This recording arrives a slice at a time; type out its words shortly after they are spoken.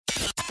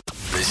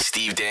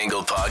Steve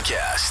Dangle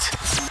Podcast.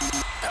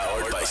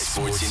 Powered by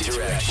Sports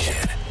Interaction.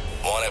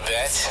 Want to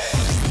bet?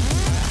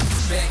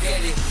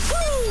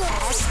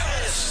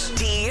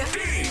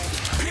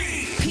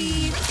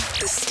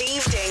 The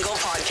Steve Dangle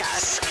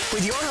Podcast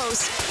with your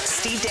hosts,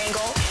 Steve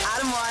Dangle,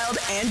 Adam Wilde,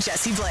 and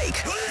Jesse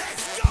Blake.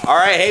 All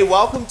right, hey,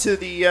 welcome to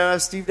the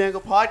Steve Dangle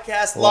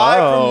Podcast live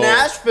from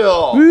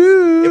Nashville.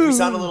 If we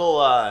sound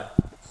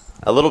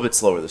a little bit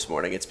slower this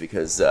morning, it's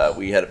because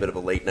we had a bit of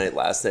a late night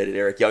last night at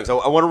Eric Young's.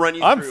 I want to run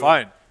you through. I'm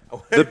fine.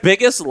 The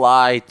biggest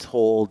lie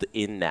told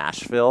in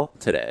Nashville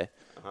today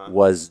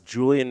was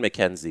Julian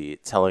McKenzie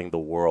telling the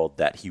world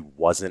that he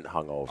wasn't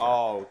hungover.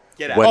 Oh,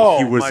 get out!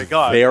 When he was my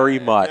God. very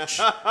much,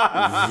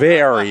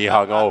 very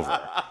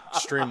hungover.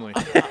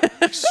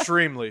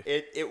 Extremely.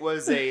 It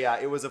was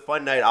a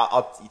fun night.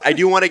 I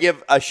do want to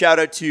give a shout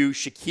out to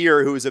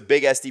Shakir, who is a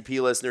big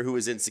SDP listener who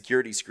was in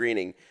security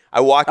screening. I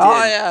walked in. Oh,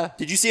 yeah.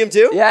 Did you see him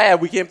too? Yeah,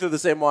 we came through the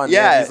same one.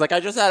 Yeah. He's like, I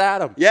just had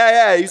Adam.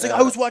 Yeah. He's like,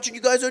 I was watching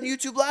you guys on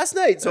YouTube last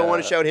night, so I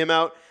want to shout him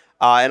out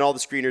and all the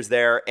screeners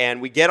there.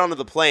 And we get onto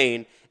the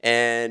plane,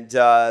 and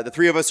the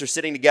three of us are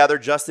sitting together.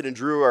 Justin and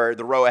Drew are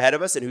the row ahead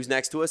of us, and who's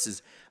next to us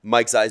is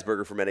Mike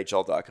Zeisberger from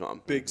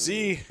NHL.com. Big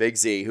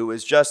Z, who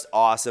is just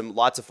awesome.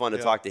 Lots of fun to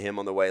talk to him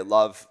on the way.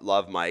 Love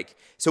Mike.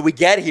 So we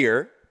get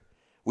here,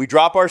 we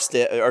drop our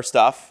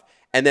stuff,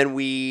 and then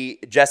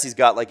Jesse's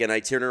got like an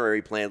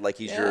itinerary planned, like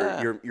he's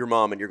your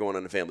mom and you're going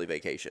on a family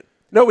vacation.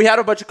 No, we had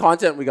a bunch of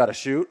content we got to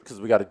shoot because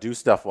we got to do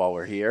stuff while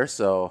we're here.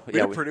 So we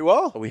did pretty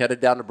well. We headed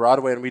down to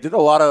Broadway and we did a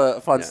lot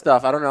of fun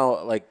stuff. I don't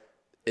know, like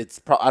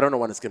I don't know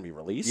when it's gonna be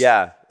released.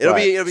 Yeah, it'll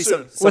be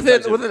soon.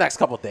 within the next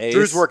couple of days.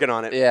 Drew's working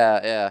on it.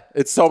 Yeah,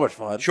 it's so much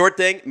fun. Short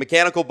thing: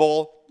 mechanical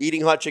bull,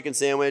 eating hot chicken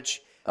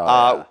sandwich.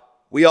 Yeah.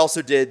 We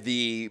also did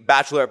the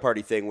bachelorette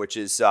party thing, which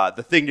is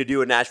the thing to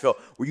do in Nashville,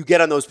 where you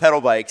get on those pedal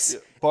bikes.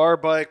 Bar,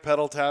 bike,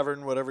 pedal,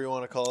 tavern, whatever you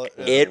want to call it.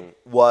 It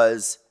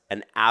was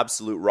an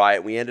absolute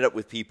riot. We ended up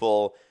with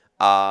people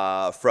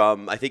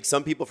from, I think,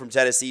 some people from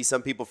Tennessee,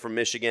 some people from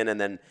Michigan, and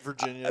then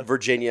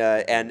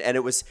Virginia. And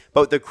it was,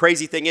 but the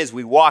crazy thing is,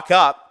 we walk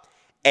up,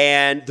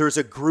 and there's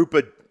a group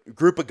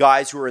of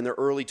guys who are in their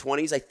early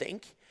 20s, I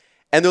think,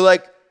 and they're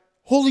like,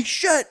 "Holy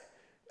shit!"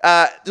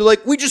 They're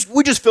like, we just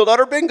filled out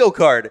our bingo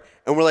card.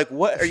 And we're like,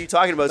 what are you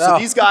talking about? So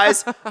these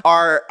guys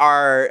are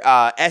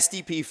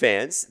SDP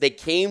fans. They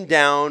came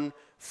down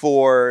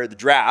for the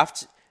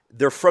draft.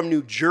 They're from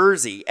New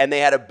Jersey, and they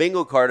had a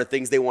bingo card of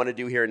things they want to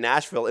do here in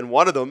Nashville. And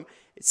one of them,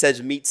 it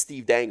says "Meet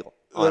Steve Dangle"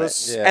 on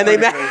it. Yeah.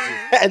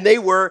 And they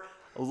were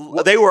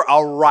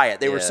a riot.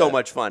 They were so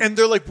much fun. And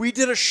they're like, we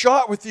did a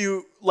shot with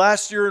you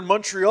last year in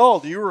Montreal.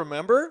 Do you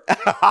remember?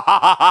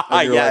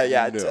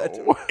 Yeah.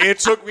 No. It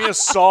took me a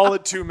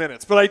solid 2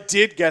 minutes, but I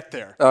did get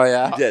there. Oh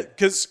yeah, You did.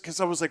 Because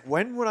I was like,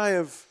 when would I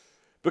have?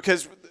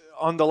 Because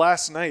on the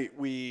last night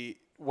we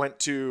went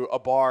to a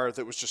bar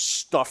that was just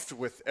stuffed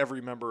with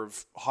every member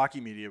of hockey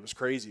media. It was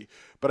crazy.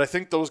 But I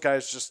think those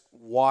guys just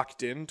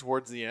walked in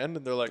towards the end,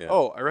 and they're like,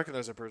 "Oh, I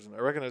recognize that person.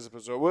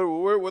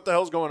 What the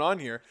hell's going on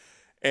here?"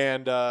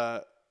 And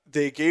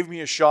they gave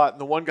me a shot,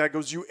 and the one guy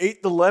goes, "You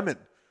ate the lemon."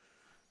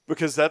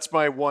 Because that's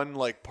my one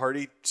like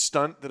party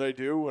stunt that I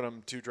do when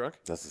I'm too drunk.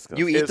 That's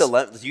disgusting. You eat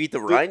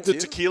the rind The too?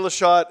 tequila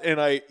shot, and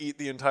I eat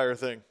the entire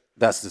thing.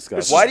 That's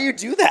disgusting. Why do you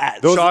do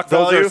that? Those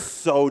value? are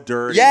so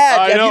dirty. Yeah,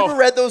 I have know. you ever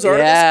read those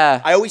articles?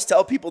 Yeah. I always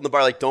tell people in the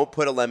bar, like, don't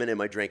put a lemon in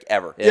my drink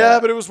ever. Yeah,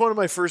 but it was one of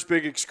my first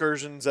big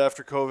excursions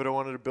after COVID. I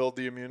wanted to build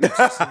the immune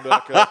system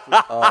back up.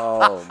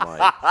 Oh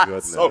my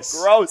goodness. So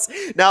gross.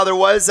 Now, there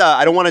was,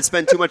 I don't want to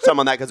spend too much time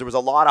on that because there was a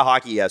lot of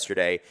hockey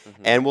yesterday.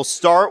 And we'll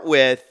start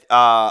with,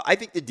 I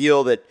think the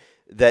deal that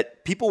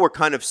people were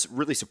kind of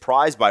really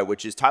surprised by,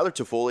 which is Tyler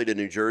Toffoli to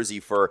New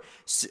Jersey for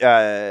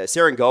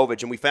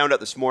Sarangovic. And we found out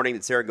this morning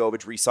that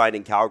Sarangovic re-signed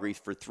in Calgary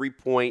for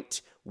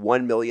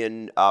 $3.1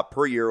 million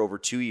per year over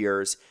 2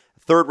 years.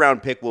 Third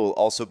round pick will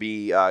also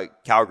be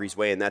Calgary's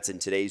way, and that's in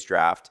today's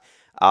draft.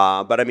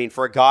 But I mean,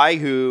 for a guy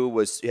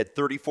who had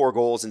 34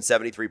 goals and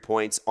 73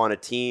 points on a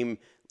team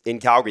in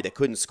Calgary that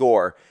couldn't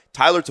score,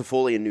 Tyler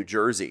Toffoli in New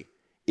Jersey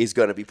is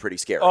going to be pretty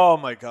scary. Oh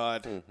my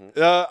God.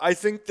 I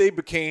think they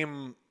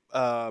became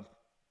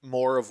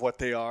more of what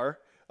they are.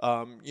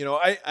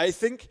 I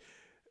think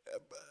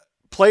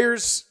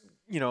players,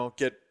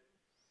 get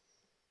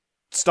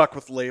stuck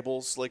with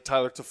labels like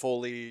Tyler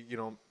Toffoli,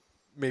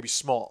 maybe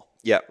small.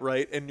 Yeah.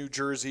 Right? And New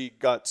Jersey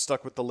got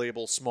stuck with the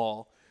label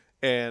small.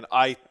 And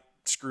I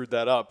screwed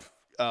that up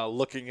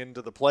looking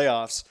into the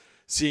playoffs,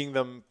 seeing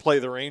them play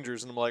the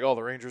Rangers. And I'm like, oh,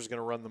 the Rangers are going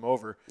to run them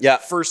over. Yeah.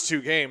 First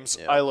 2 games,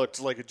 I looked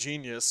like a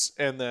genius.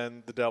 And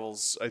then the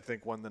Devils, I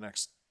think, won the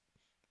next.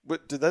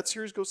 What, did that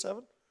series go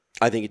 7?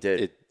 I think it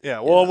did.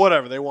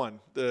 Whatever. They won.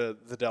 The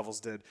Devils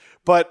did.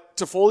 But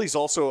Toffoli's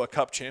also a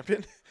cup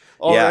champion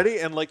already.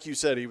 And like you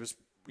said, he was,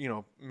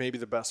 maybe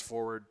the best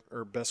forward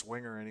or best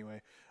winger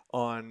anyway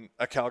on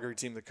a Calgary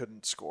team that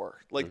couldn't score.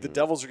 Like the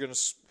Devils are going to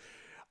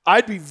 –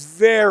 I'd be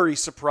very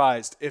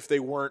surprised if they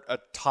weren't a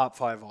top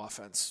 5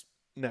 offense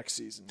next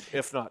season,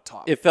 if not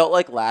top. It felt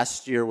like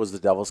last year was the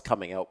Devils'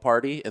 coming out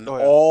party, and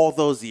all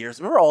those years.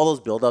 Remember all those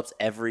buildups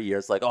every year?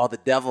 It's like, oh, the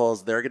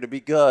Devils, they're going to be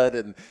good,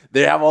 and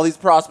they have all these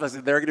prospects,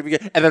 and they're going to be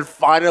good. And then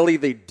finally,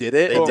 they did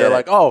it. They're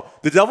like, oh,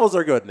 the Devils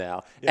are good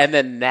now, and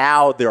then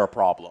now they're a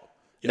problem.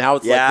 Now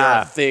it's like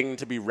they're a thing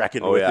to be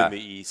reckoned with in the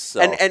East.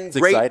 So and it's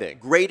great, exciting.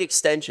 Great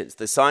extensions.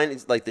 The sign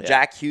is like the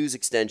Jack Hughes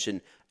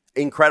extension,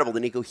 incredible.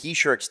 The Nico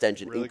Hischier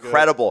extension, really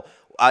incredible.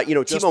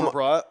 Jesper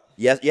Bratt.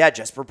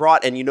 Jesper Bratt,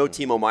 and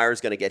Timo Meyer's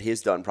going to get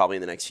his done probably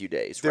in the next few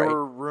days. They right?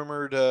 were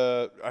rumored.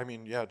 I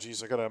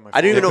gotta have my.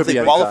 I don't even know if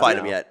they qualified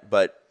him yet,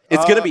 but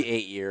it's going to be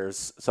 8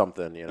 years,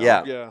 something.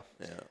 Yeah.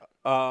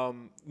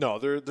 No,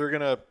 they're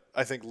gonna,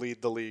 I think,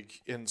 lead the league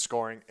in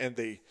scoring, and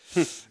they.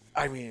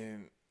 I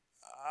mean,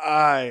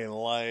 I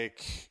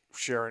like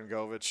Sharon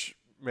Govich,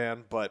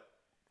 man, but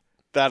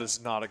that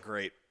is not a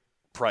great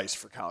price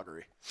for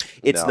Calgary.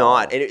 It's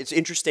not. And it's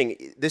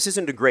interesting. This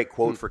isn't a great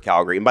quote for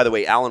Calgary. And by the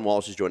way, Alan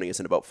Walsh is joining us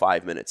in about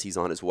 5 minutes. He's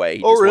on his way.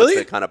 He just really?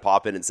 wants to kind of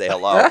pop in and say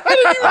hello.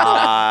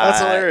 That's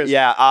hilarious.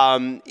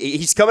 Yeah.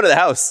 He's coming to the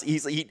house. He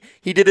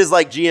did his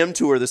GM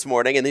tour this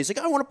morning, and he's like,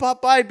 I want to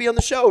pop by and be on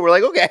the show. We're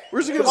like, okay.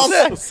 Where's he going to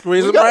sit?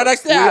 Squeeze him right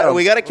next to Adam.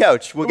 We got a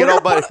couch. We'll get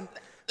all buddy.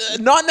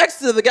 Not next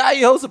to the guy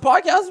you host a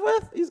podcast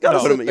with. He's got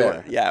to sit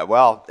there. Yeah.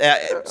 Well,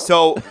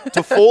 so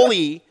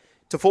Toffoli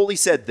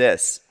said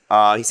this.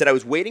 He said, I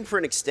was waiting for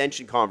an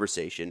extension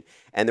conversation,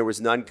 and there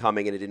was none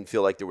coming, and it didn't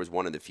feel like there was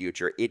one in the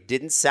future. It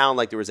didn't sound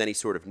like there was any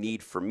sort of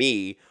need for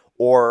me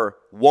or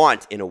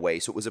want in a way,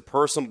 so it was a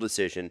personal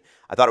decision.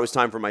 I thought it was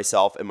time for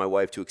myself and my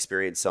wife to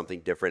experience something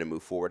different and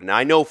move forward. And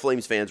I know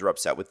Flames fans are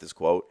upset with this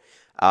quote,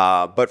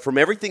 but from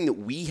everything that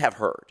we have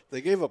heard...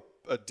 They gave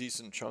a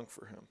decent chunk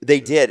for him.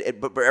 They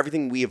did, but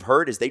everything we have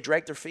heard is they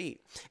dragged their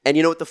feet. And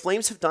you know what? The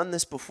Flames have done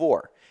this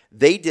before.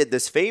 They did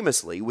this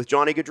famously with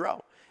Johnny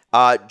Gaudreau.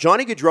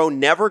 Johnny Gaudreau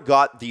never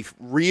got the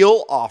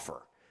real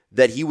offer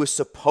that he was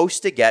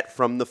supposed to get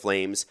from the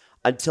Flames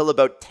until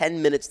about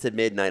 10 minutes to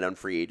midnight on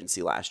free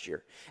agency last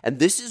year. And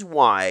this is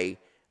why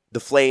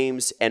the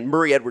Flames and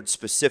Murray Edwards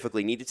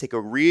specifically need to take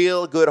a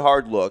real good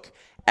hard look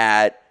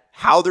at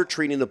how they're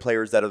treating the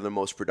players that are the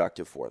most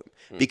productive for them.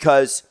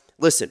 Because,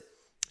 listen,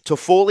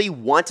 Toffoli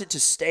wanted to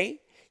stay.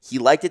 He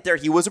liked it there.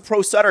 He was a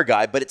pro Sutter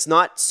guy, but it's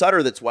not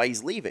Sutter that's why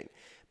he's leaving.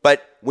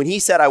 But when he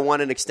said, I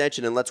want an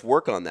extension and let's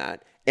work on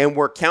that, and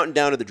we're counting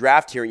down to the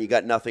draft here and you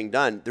got nothing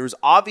done, there's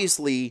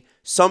obviously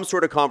some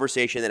sort of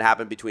conversation that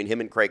happened between him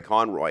and Craig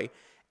Conroy,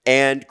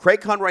 and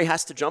Craig Conroy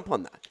has to jump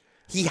on that.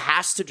 He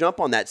has to jump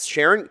on that.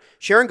 Sharon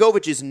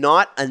Govich is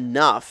not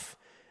enough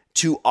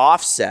to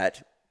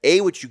offset, A,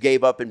 what you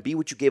gave up, and B,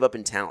 what you gave up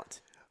in talent.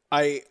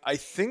 I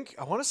think,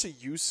 I want to say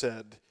you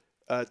said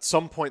at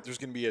some point there's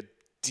going to be a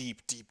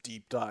deep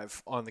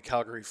dive on the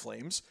Calgary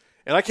Flames,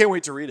 and I can't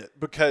wait to read it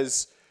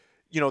because...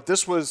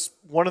 this was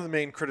one of the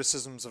main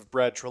criticisms of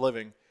Brad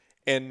Treliving,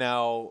 and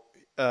now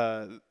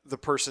the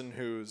person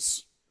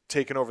who's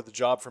taken over the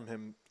job from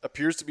him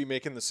appears to be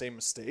making the same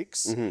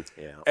mistakes.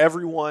 Mm-hmm. Yeah.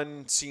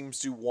 Everyone seems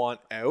to want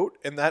out,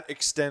 and that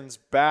extends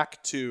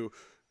back to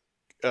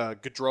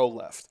Gaudreau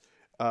left.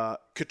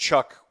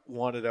 Tkachuk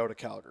wanted out of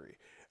Calgary.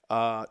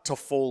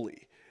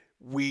 Toffoli.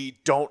 We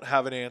don't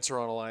have an answer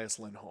on Elias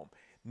Lindholm.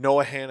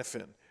 Noah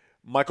Hannafin.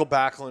 Michael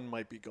Backlund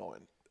might be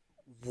going.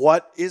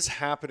 What is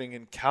happening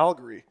in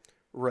Calgary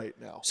right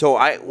now? So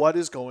what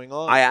is going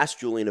on? I asked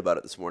Julian about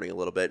it this morning a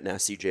little bit and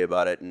asked CJ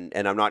about it,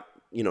 and I'm not,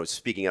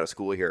 speaking out of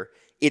school here.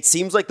 It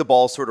seems like the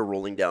ball's sort of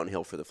rolling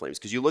downhill for the Flames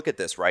because you look at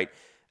this, right?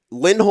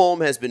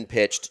 Lindholm has been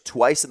pitched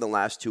twice in the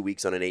last 2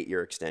 weeks on an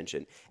 8-year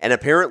extension, and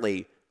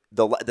apparently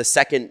the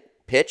second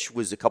pitch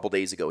was a couple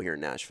days ago here in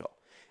Nashville,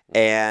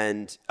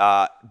 and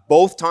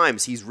both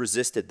times he's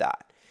resisted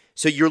that.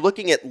 So you're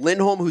looking at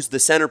Lindholm, who's the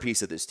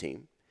centerpiece of this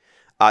team.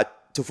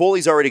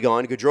 Toffoli's already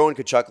gone. Gaudreau and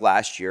Tkachuk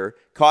last year.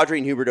 Kadri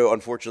and Huberdeau,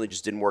 unfortunately,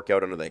 just didn't work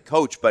out under that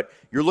coach. But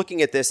you're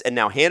looking at this, and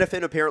now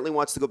Hannafin apparently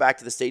wants to go back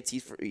to the States.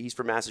 He's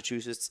from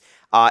Massachusetts.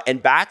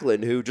 And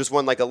Backlund, who just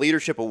won a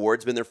leadership award,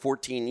 has been there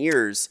 14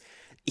 years.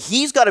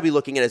 He's got to be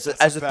looking at it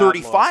as a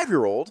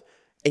 35-year-old,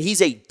 and he's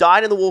a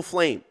dyed-in-the-wool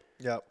flame.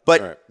 Yep.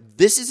 But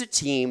this is a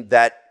team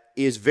that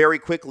is very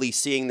quickly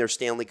seeing their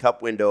Stanley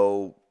Cup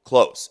window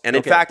close. And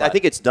in fact, I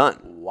think it's done.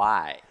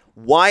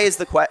 Why is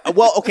the question?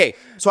 Well, okay.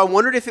 So I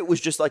wondered if it was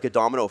just like a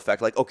domino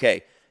effect. Like,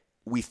 okay,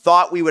 we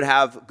thought we would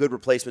have good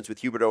replacements with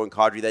Huberdeau and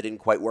Kadri. That didn't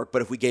quite work.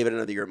 But if we gave it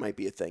another year, it might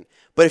be a thing.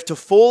 But if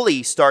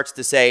Toffoli starts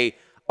to say,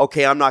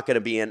 okay, I'm not going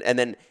to be in. And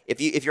then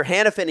if you're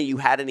Hannafin and you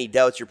had any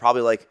doubts, you're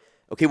probably like,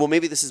 okay, well,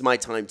 maybe this is my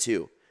time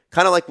too.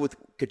 Kind of like with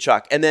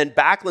Tkachuk. And then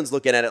Backlund's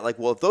looking at it like,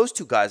 well, if those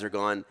two guys are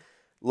gone,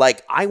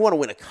 I want to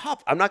win a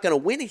cup. I'm not going to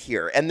win it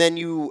here. And then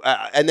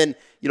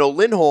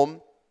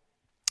Lindholm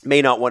may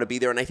not want to be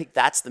there, and I think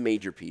that's the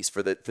major piece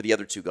for the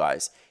other two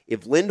guys.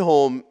 If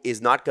Lindholm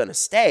is not going to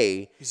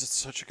stay, he's at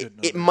such a good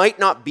number. It might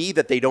not be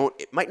that they don't.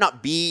 It might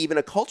not be even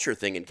a culture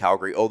thing in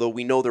Calgary. Although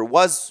we know there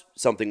was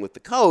something with the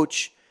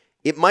coach,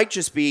 it might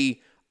just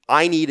be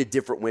I need a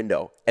different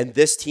window. And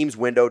this team's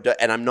window,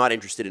 and I'm not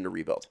interested in a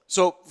rebuild.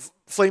 So,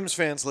 Flames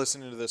fans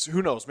listening to this,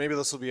 who knows? Maybe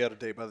this will be out of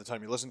date by the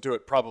time you listen to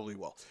it. Probably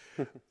will.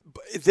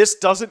 But this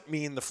doesn't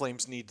mean the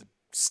Flames need to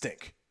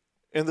stink.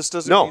 And this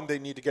doesn't mean they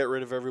need to get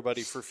rid of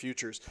everybody for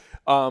futures.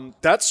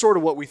 That's sort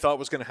of what we thought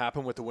was going to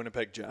happen with the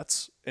Winnipeg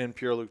Jets and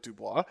Pierre-Luc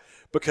Dubois,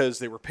 because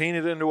they were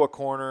painted into a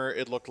corner.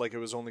 It looked like it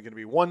was only going to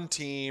be one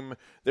team.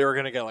 They were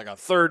going to get like a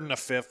third and a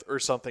fifth or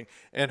something.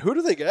 And who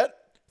do they get?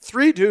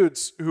 3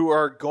 dudes who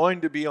are going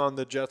to be on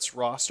the Jets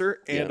roster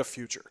and a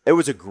future. It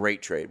was a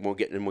great trade. We'll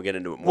get into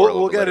it more.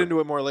 We'll get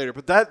into it more later.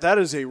 But that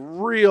is a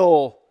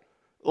real,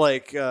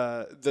 like,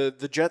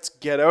 the Jets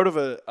get out of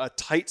a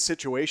tight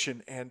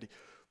situation and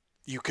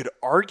you could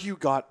argue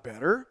got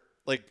better.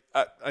 Like,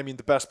 I mean,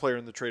 the best player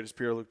in the trade is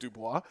Pierre-Luc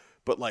Dubois,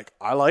 but like,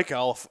 I like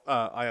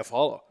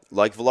Iafallo.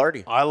 Like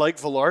Velarde. I like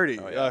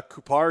Velarde. Oh, yeah.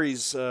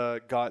 Kupari's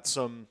got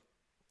some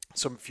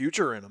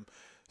future in him.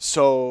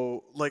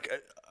 So, like,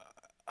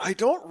 I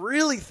don't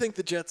really think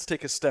the Jets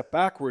take a step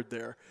backward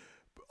there.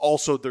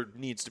 Also, there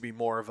needs to be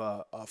more of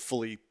a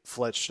fully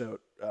fledged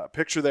out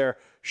picture there.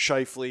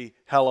 Scheifele,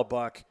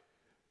 Hellebuck.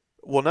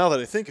 Well, now that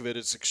I think of it,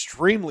 it's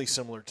extremely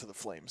similar to the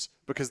Flames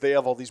because they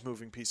have all these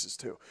moving pieces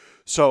too.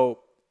 So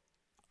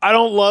I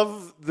don't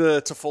love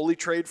the Toffoli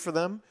trade for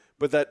them,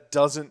 but that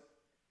doesn't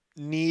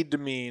need to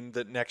mean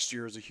that next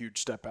year is a huge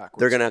step backwards.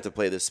 They're going to have to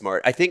play this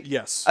smart. I think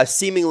a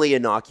seemingly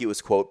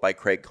innocuous quote by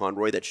Craig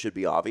Conroy that should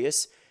be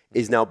obvious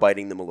is now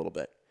biting them a little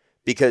bit,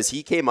 because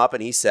he came up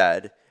and he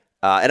said,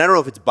 and I don't know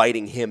if it's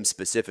biting him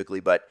specifically,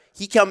 but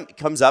he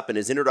comes up in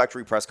his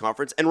introductory press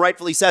conference and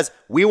rightfully says,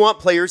 we want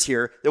players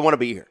here that want to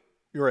be here.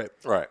 You're right.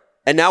 Right.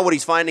 And now what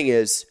he's finding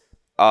is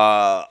a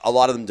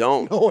lot of them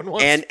don't. No one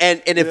wants.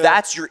 And if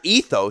that's your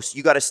ethos,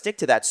 you got to stick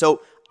to that.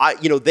 So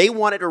they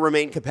wanted to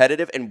remain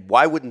competitive, and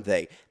why wouldn't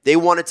they? They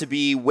wanted to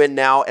be win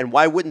now, and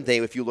why wouldn't they?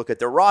 If you look at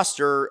their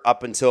roster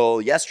up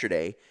until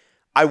yesterday,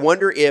 I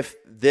wonder if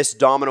this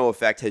domino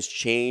effect has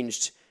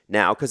changed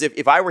now. Because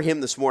if I were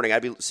him this morning,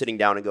 I'd be sitting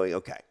down and going,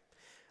 okay,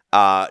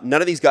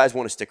 none of these guys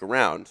want to stick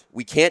around.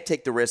 We can't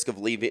take the risk of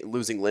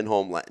losing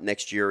Lindholm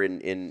next year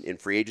in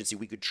free agency.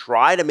 We could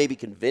try to maybe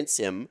convince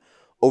him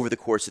over the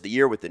course of the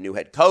year with the new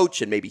head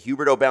coach and maybe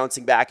Huberdeau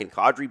bouncing back and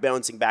Kadri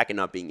bouncing back and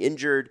not being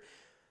injured.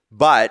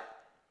 But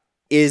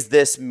is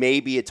this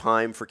maybe a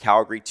time for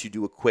Calgary to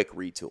do a quick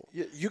retool?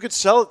 You could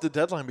sell at the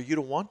deadline, but you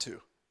don't want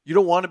to. You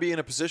don't want to be in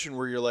a position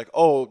where you're like,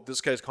 oh,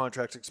 this guy's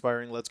contract's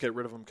expiring. Let's get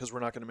rid of him because we're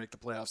not going to make the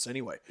playoffs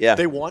anyway. Yeah.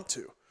 They want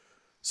to.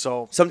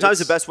 So sometimes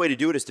the best way to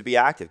do it is to be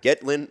active.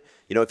 Get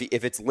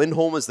if it's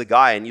Lindholm as the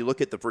guy, and you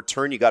look at the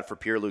return you got for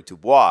Pierre-Luc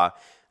Dubois.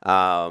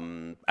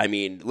 I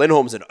mean,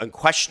 Lindholm's an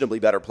unquestionably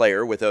better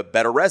player with a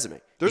better resume.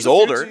 There's He's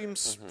older.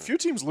 Few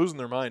teams losing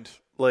their mind.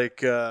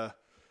 Like, LA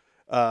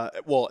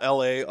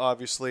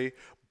obviously.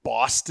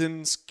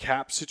 Boston's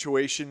cap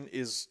situation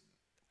is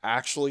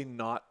actually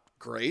not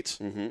great.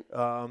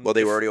 Mm-hmm. Well,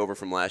 they were already over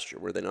from last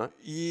year, were they not?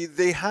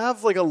 They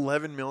have like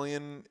 $11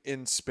 million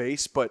in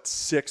space, but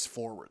 6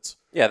 forwards.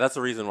 Yeah, that's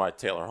the reason why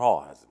Taylor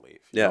Hall has to leave.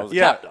 Yeah.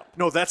 Cap dump.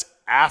 No, that's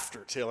after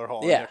Taylor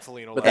Hall and Nick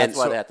Foligno. But that's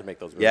why they have to make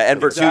those moves. Yeah,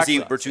 and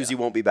Bertuzzi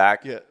won't be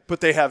back. Yeah,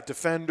 but they have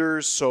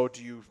defenders, so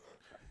do you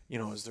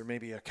is there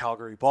maybe a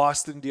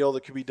Calgary-Boston deal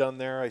that could be done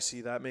there? I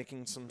see that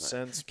making some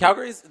sense.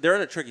 They're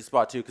in a tricky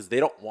spot, too, because they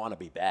don't want to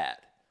be bad.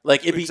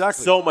 Like, it'd be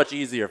so much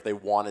easier if they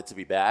wanted to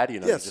be bad, to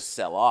just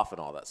sell off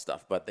and all that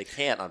stuff. But they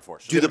can't,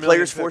 unfortunately. Do the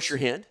players force your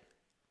hand?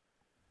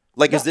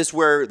 Like, is this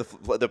where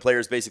the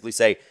players basically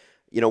say,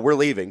 we're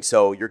leaving,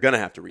 so you're going to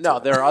have to retire? No,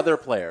 there are other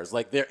players.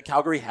 Like,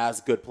 Calgary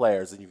has good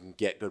players, and you can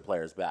get good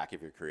players back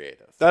if you're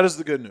creative. That is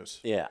the good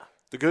news. Yeah.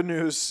 The good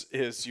news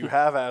is you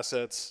have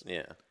assets.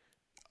 Yeah.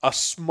 A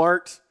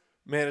smart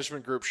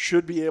management group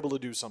should be able to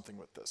do something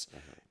with this,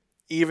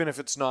 even if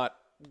it's not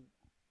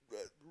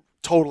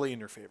totally in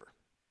your favor.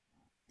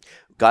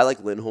 A guy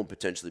like Lindholm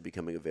potentially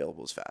becoming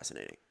available is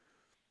fascinating.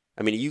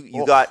 I mean,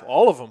 you got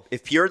all of them.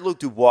 If Pierre-Luc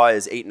Dubois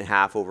is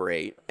 8.5 over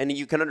 8, and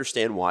you can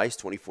understand why, he's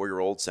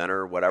 24-year-old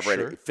center, whatever,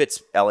 and it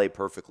fits LA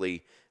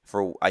perfectly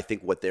for I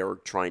think what they're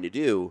trying to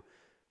do.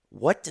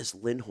 What does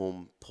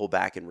Lindholm pull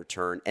back in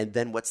return, and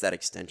then what's that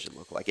extension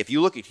look like? If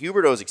you look at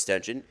Huberdeau's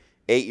extension,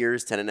 8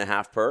 years,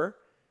 10.5 per,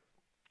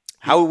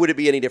 how would it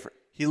be any different?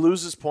 He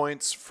loses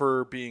points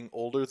for being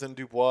older than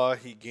Dubois.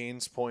 He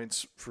gains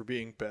points for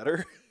being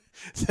better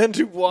than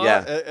Dubois,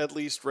 at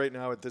least right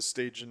now at this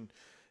stage in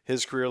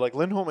his career. Like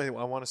Lindholm, I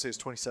want to say is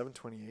 27,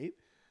 28.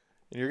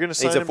 And you're going to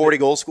sign him. He's a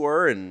 40-goal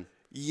scorer. And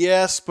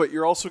yes, but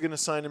you're also going to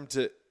sign him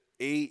to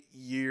 8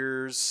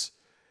 years,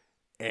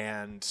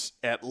 and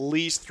at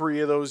least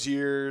 3 of those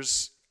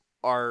years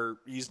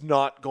he's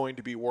not going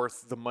to be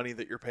worth the money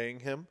that you're paying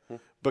him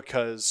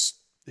because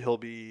he'll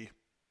be,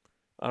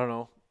 I don't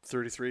know,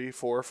 33,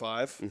 4 or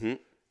 5.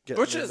 Mm-hmm.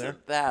 Which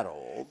isn't that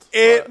old.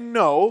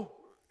 No,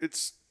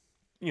 it's...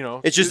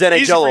 it's just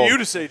NHL. Easy for you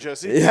to say,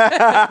 Jesse.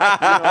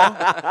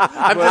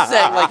 I'm just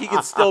saying, like, he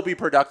can still be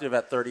productive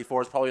at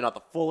 34. It's probably not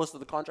the fullest of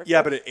the contract.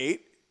 Yeah, but at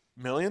 $8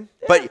 million?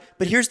 But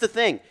here's the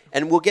thing,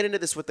 and we'll get into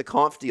this with the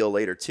Conf deal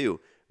later,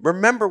 too.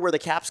 Remember where the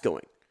cap's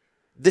going.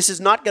 this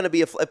is not going to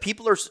be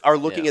people are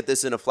looking at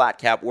this in a flat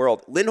cap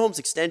world. Lindholm's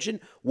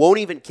extension won't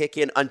even kick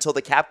in until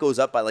the cap goes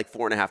up by like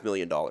 $4.5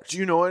 million. Do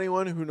you know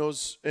anyone who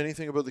knows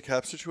anything about the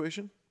cap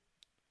situation?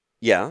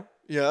 Yeah.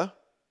 Yeah.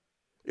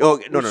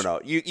 Oh no!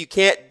 You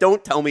can't.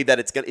 Don't tell me that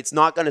it's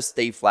not going to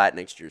stay flat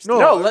next year. Steve.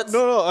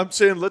 No. I'm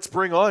saying let's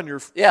bring on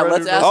your. Yeah, friend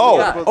let's who ask knows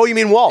the guy. about- Oh, you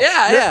mean Walsh?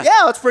 Yeah.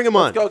 Let's bring him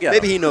on. go get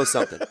Maybe him. he knows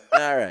something.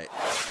 All right.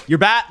 Your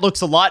bat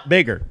looks a lot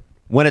bigger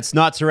when it's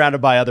not surrounded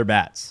by other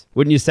bats,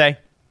 wouldn't you say?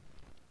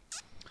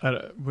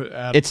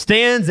 It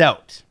stands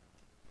out.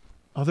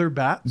 Other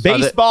bats.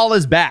 Baseball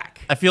is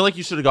back. I feel like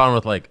you should have gone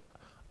with like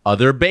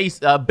other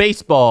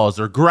baseballs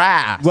or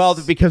grass. Well,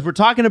 because we're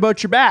talking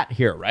about your bat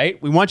here,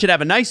 right? We want you to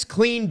have a nice,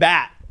 clean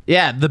bat.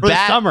 yeah, the for the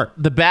bat. summer.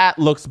 The bat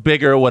looks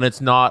bigger when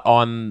it's not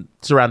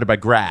surrounded by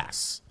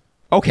grass.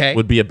 Okay.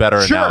 Would be a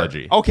better Sure.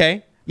 analogy.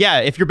 Okay. Yeah,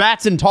 if your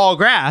bat's in tall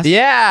grass.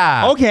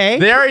 Yeah. Okay.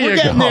 There We're you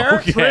getting go. there.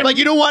 Okay. Like,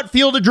 you don't want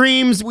Field of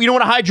Dreams. We don't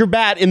want to hide your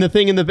bat in the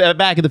thing in the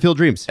back of the Field of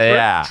Dreams.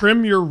 Yeah.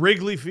 Trim your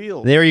Wrigley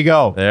Field. There you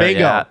go. There, Bingo.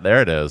 yeah,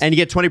 there it is. And you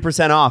get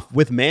 20% off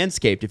with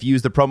Manscaped if you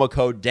use the promo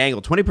code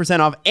DANGLE. 20%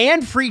 off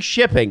and free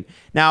shipping.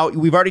 Now,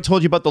 we've already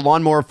told you about the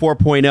Lawnmower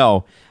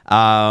 4.0.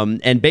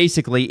 And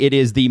basically, it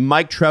is the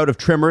Mike Trout of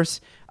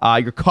trimmers.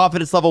 Your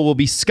confidence level will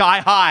be sky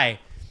high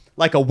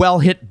like a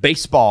well-hit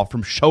baseball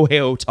from Shohei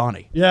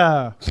Ohtani.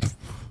 Yeah.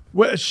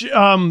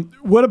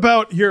 What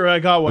about here? I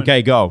got one.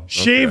 Okay, go.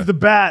 Shave the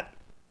bat,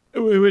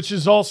 which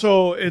is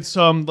also it's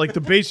like the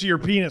base of your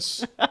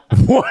penis.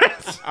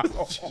 What?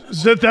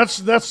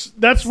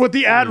 That's what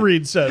the ad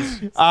read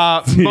says.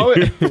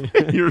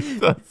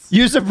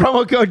 Use the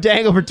promo code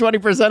DANGLE for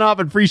 20% off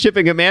and free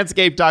shipping at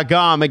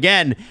manscaped.com.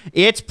 Again,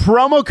 it's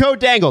promo code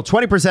DANGLE,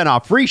 20%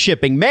 off, free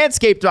shipping,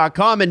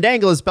 manscaped.com, and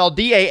DANGLE is spelled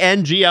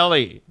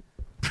DANGLE.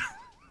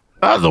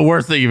 That was the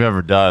worst thing you've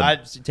ever done.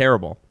 It's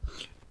terrible.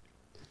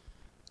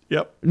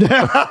 Yep.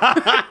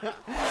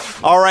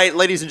 All right,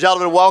 ladies and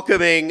gentlemen,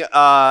 welcoming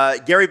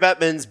Gary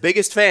Bettman's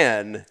biggest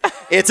fan.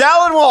 It's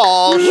Alan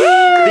Walsh,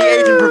 the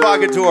agent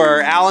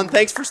provocateur. Alan,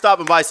 thanks for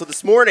stopping by. So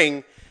this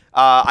morning,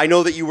 I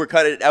know that you were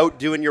cut out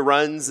doing your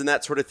runs and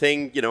that sort of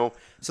thing, you know.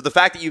 So the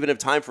fact that you even have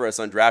time for us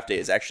on draft day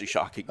is actually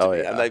shocking to me.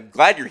 yeah. I'm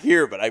glad you're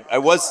here, but I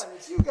was.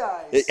 It's you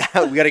guys.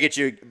 We got to get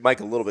you, Mike,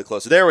 a little bit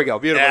closer. There we go.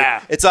 Beautiful.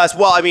 Yeah. It's us.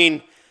 Well, I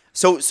mean.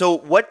 So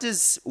what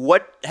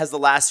has the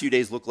last few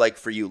days looked like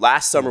for you?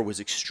 Last summer was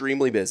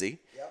extremely busy.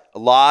 Yep. A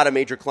lot of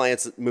major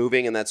clients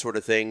moving and that sort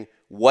of thing.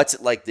 What's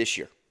it like this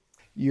year?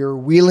 You're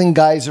wheeling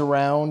guys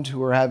around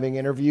who are having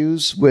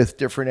interviews with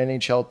different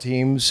NHL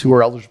teams who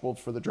are eligible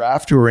for the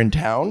draft, who are in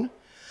town.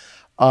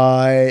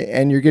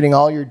 And you're getting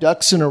all your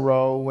ducks in a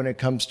row when it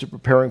comes to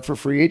preparing for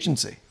free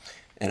agency.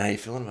 And how you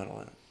feeling about all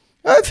that?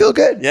 I feel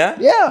good. Yeah?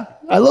 Yeah.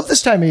 I love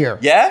this time of year.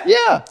 Yeah?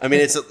 Yeah. I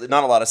mean, it's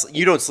not a lot of sleep.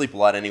 You don't sleep a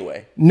lot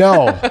anyway.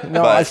 No.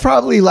 I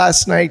probably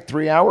last night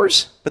 3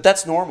 hours. But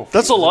that's normal.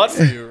 That's a lot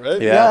for you,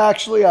 right? Yeah,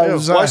 actually, I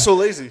was. Why so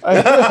lazy?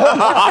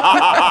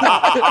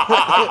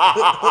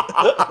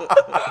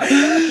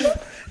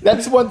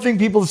 That's one thing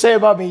people say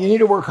about me. You need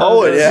to work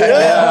harder. Oh,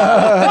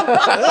 yeah.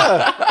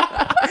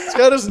 This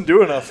guy doesn't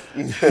do enough.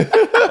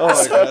 Oh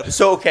my god.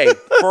 So, okay,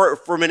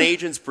 from an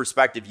agent's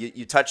perspective,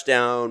 you touched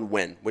down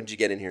when? When did you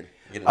get in here?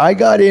 I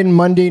got in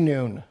Monday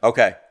noon.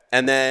 Okay.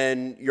 And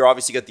then you're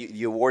obviously got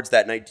the awards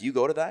that night. Do you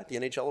go to that, the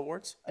NHL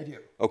awards? I do.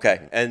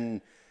 Okay.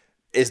 And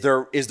is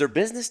there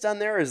business done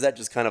there, or is that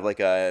just kind of like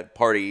a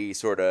party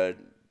sort of,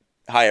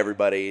 hi,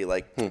 everybody,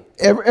 like?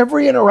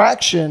 Every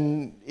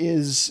interaction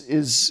is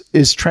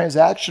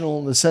transactional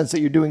in the sense that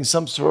you're doing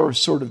some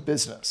sort of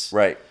business.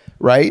 Right.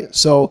 Right?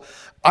 So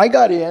I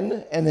got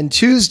in, and then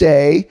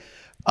Tuesday,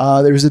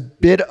 there was a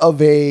bit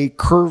of a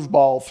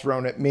curveball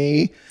thrown at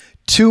me.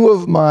 Two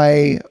of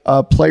my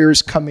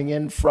players coming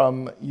in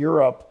from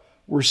Europe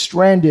were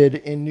stranded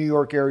in New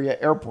York area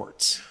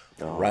airports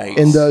Right.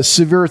 in the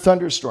severe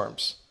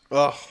thunderstorms.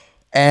 Ugh.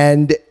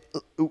 And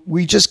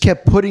we just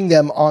kept putting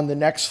them on the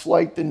next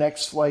flight, the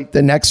next flight,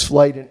 the next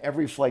flight, and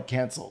every flight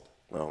canceled.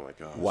 Oh, my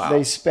God. Wow.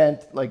 They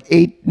spent like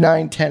 8,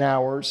 9, 10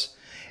 hours,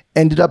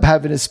 ended up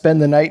having to spend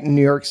the night in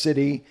New York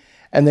City,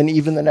 and then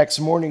even the next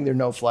morning, there are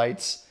no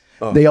flights.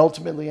 They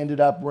ultimately ended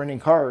up renting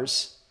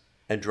cars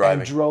And driving.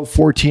 and drove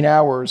 14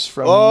 hours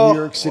from New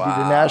York City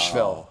to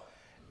Nashville.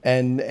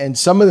 And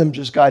some of them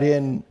just got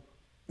in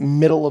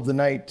middle of the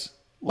night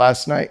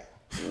last night.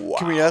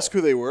 Can we ask who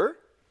they were?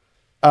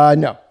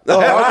 No.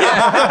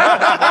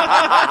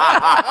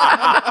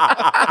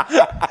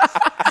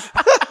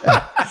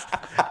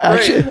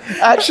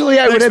 Actually,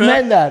 I would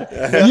amend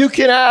that. You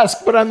can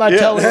ask, but I'm not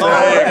telling you.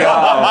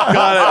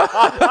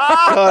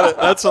 Got it.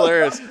 That's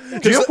hilarious.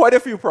 Do you have quite a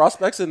few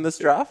prospects in this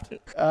draft?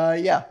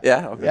 Yeah.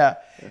 Yeah. Okay. Yeah.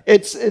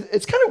 It's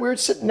kind of weird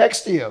sitting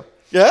next to you.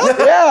 Yeah?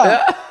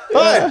 Yeah.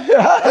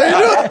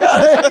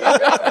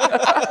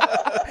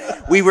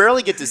 We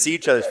rarely get to see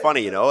each other. It's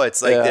funny, you know?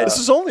 It's like This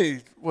is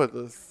only,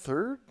 the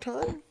third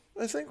time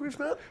I think we've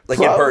met? like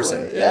in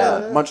person.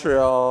 Yeah.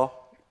 Montreal.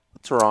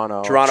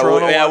 Toronto.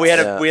 Yeah, we had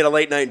Yeah. a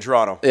late night in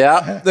Toronto.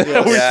 Yeah.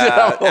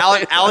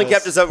 Yeah. Alan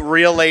kept us up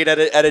real late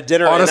at a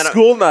dinner On and a then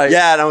school night.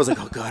 Yeah, and I was like,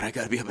 oh god, I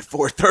got to be up at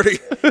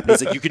 4:30.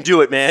 He's like, you can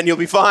do it, man. You'll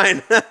be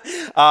fine. But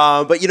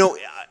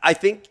I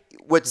think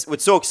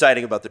what's so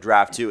exciting about the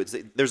draft too is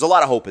there's a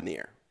lot of hope in the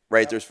air,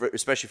 right? There's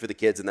especially for the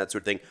kids and that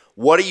sort of thing.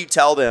 What do you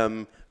tell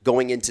them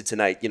going into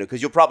tonight?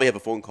 Because you'll probably have a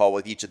phone call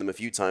with each of them a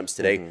few times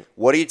today. Mm-hmm.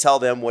 What do you tell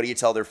them? What do you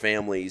tell their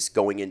families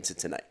going into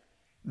tonight?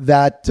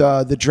 That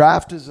the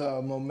draft is a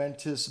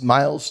momentous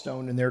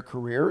milestone in their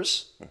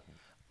careers,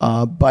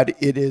 but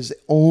it is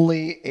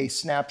only a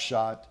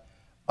snapshot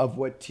of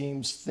what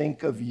teams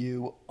think of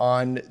you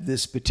on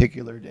this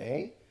particular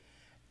day.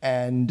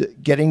 And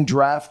getting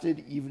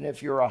drafted, even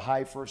if you're a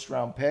high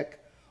first-round pick,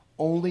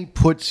 only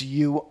puts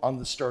you on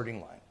the starting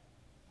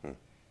line.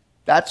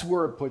 That's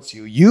where it puts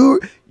you.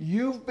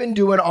 You've been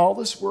doing all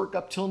this work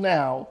up till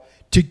now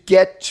to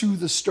get to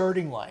the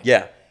starting line.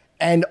 Yeah.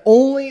 And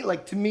only,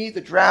 to me,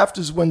 the draft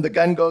is when the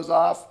gun goes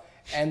off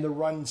and the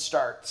run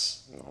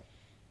starts.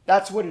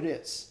 That's what it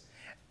is.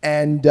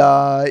 And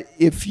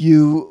if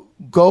you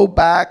go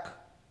back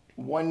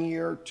 1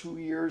 year, 2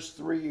 years,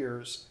 3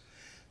 years,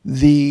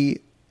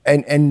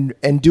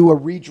 and do a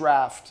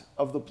redraft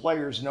of the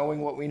players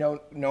knowing what we know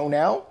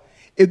now,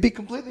 it'd be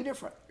completely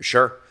different.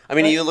 Sure. I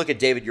mean, you look at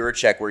David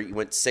Juracek, where he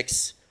went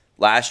 6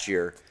 last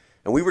year.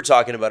 And we were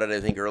talking about it, I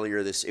think, earlier.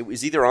 It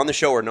was either on the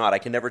show or not. I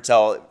can never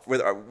tell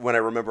when I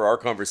remember our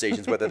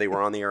conversations whether they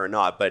were on the air or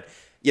not. But,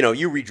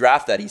 you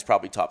redraft that, he's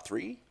probably top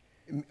 3.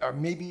 Or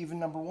maybe even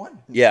number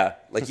 1. Yeah.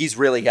 He's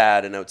really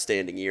had an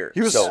outstanding year.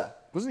 He was,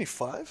 wasn't he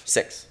 5?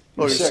 6.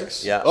 Oh,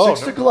 6. Yeah. 6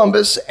 to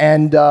Columbus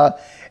and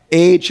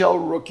AHL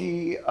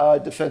Rookie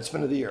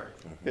Defenseman of the Year.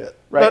 Yeah.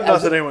 Right.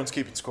 Not that anyone's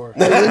keeping score.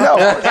 No.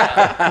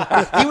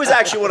 He was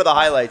actually one of the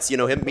highlights,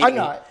 him meeting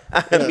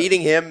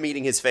I'm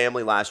meeting his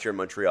family last year in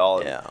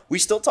Montreal. Yeah. We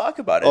still talk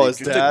about it. Oh, He's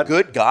his just dad? a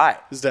good guy.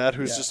 His dad,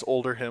 who's just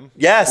older him.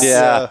 Yes.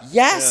 Yeah.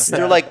 Yes.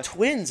 They're like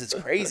twins. It's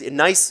crazy.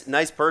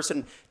 Nice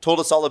person. Told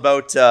us all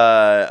about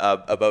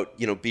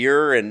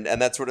beer and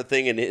that sort of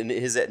thing in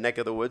his neck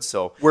of the woods.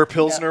 So Where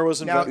Pilsner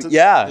was invented.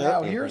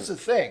 Now, here's the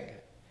thing.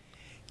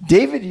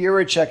 David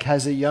Juracek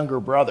has a younger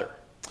brother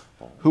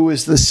who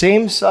is the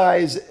same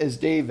size as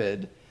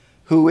David,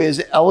 who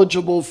is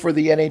eligible for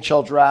the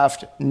NHL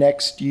draft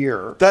next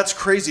year. That's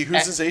crazy.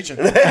 Who's his agent?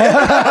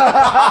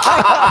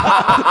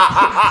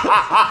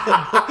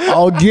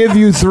 I'll give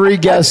you 3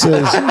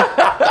 guesses.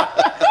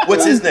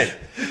 what's his name?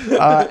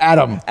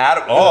 Adam.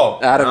 Adam. Oh,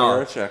 Adam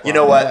no. Juracek. You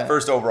know what?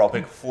 First overall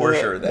pick for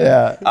sure. Then.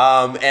 Yeah.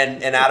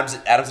 And Adam's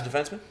a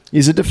defenseman.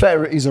 He's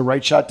a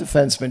right shot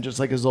defenseman, just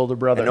like his older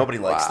brother. And nobody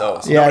likes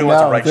those. Yeah, Nobody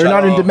wants a right they're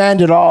shot. not in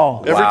demand at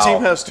all. Every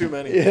team has too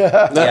many.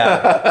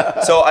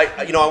 Yeah. So I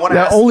want to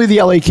ask. Only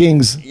the LA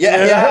Kings.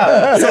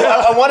 Yeah. So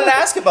I wanted to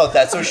ask about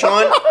that. So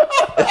Sean.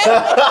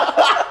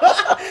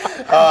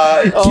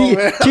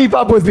 Keep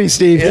up with me,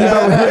 Steve. Keep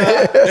up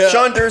with me.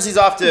 Sean Durzee's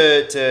off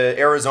to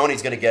Arizona.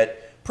 He's going to get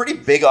pretty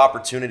big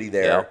opportunity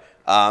there.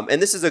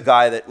 And this is a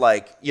guy that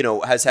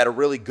has had a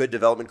really good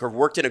development curve,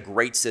 worked in a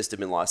great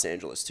system in Los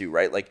Angeles too,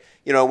 right?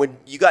 When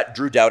you got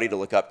Drew Doughty to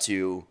look up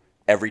to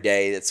every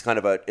day, it's kind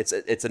of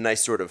it's a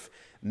nice sort of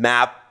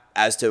map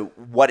as to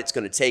what it's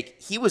going to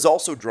take. He was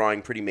also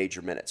drawing pretty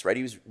major minutes, right?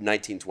 He was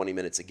 19, 20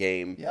 minutes a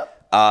game.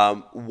 Yep.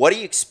 What do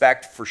you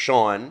expect for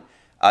Sean,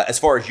 as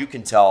far as you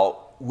can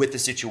tell, with the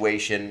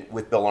situation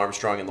with Bill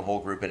Armstrong and the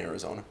whole group in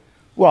Arizona?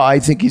 Well, I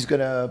think he's going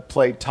to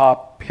play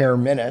top pair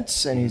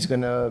minutes, and he's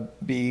going to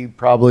be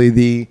probably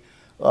the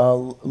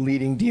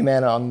leading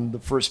D-man on the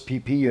first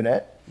PP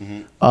unit.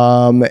 Mm-hmm.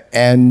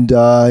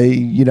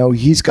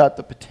 He's got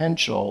the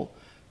potential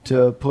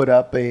to put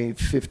up a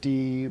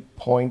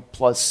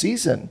 50-point-plus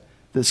season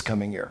this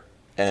coming year.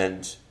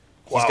 And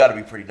he's got to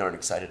be pretty darn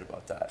excited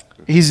about that.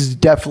 He's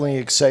definitely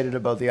excited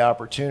about the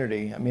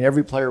opportunity. I mean,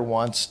 every player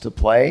wants to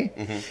play.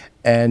 Mm-hmm.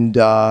 And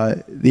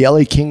the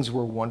LA Kings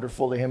were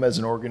wonderful to him as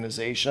an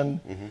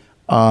organization.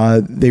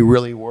 Mm-hmm. They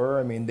really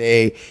were. I mean,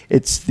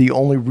 it's the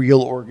only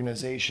real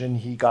organization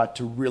he got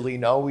to really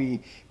know. He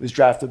was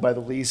drafted by the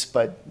Leafs,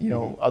 but,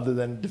 other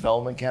than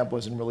development camp,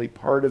 wasn't really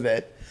part of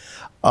it.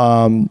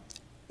 And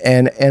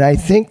I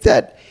think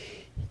that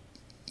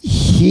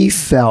he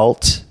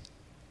felt,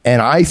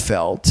 and I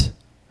felt,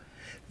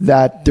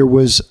 that there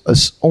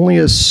was only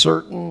a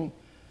certain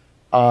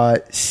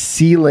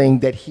ceiling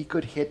that he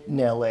could hit in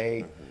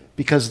LA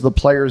because of the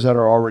players that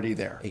are already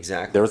there.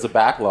 Exactly. There was a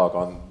backlog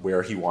on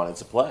where he wanted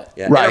to play.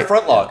 Yeah. Right. And a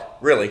front log,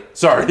 really.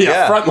 Sorry,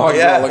 front log.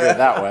 Yeah. Look at it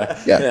that way.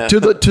 Yeah. To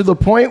the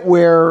point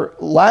where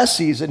last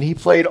season he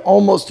played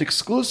almost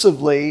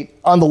exclusively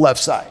on the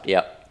left side.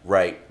 Yep.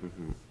 Right.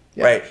 Mm-hmm.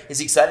 Yeah. Right. Is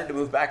he excited to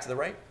move back to the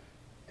right?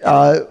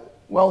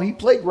 Well, he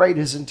played right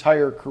his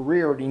entire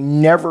career, and he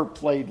never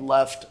played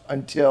left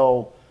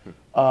until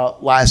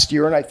last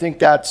year. And I think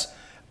that's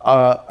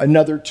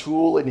another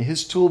tool in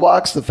his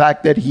toolbox, the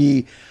fact that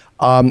he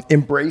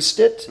embraced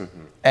it,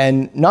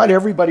 and not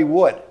everybody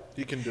would.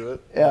 He can do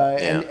it.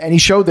 And he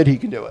showed that he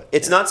can do it.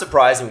 It's not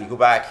surprising when you go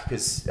back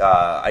because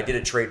I did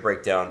a trade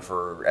breakdown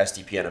for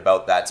SDPN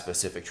about that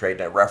specific trade,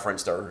 and I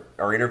referenced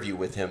our interview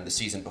with him the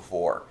season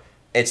before.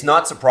 It's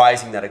not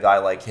surprising that a guy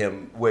like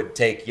him would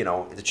take,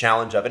 the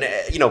challenge of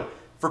it.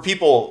 For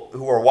people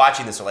who are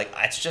watching this are like,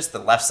 it's just the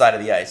left side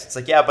of the ice. It's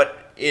like, yeah,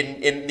 but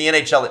in the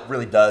NHL it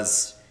really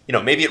does.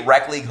 Maybe at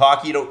rec league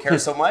hockey you don't care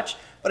so much,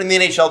 but in the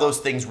NHL those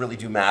things really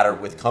do matter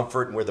with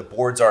comfort and where the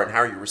boards are and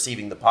how you're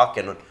receiving the puck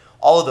and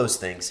all of those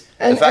things.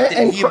 And, the fact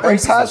that he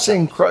embraces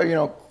passing,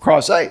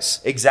 cross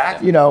ice.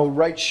 Exactly.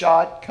 Right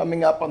shot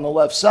coming up on the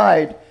left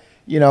side.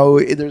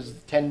 There's a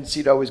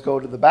tendency to always go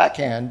to the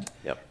backhand.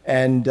 Yep.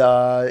 And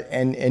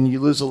you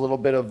lose a little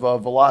bit of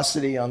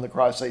velocity on the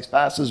cross ice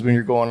passes when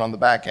you're going on the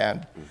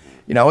backhand.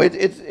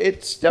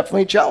 It's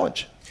definitely a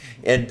challenge.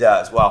 And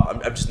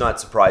I'm just not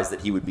surprised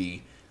that he would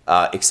be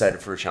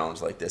excited for a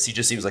challenge like this. He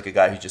just seems like a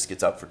guy who just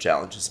gets up for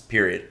challenges.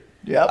 Period.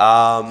 Yeah.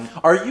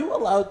 Are you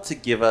allowed to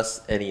give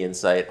us any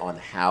insight on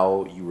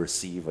how you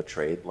receive a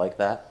trade like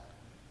that?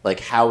 Like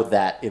how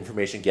that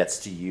information gets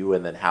to you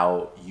and then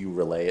how you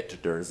relay it to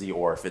Dersey,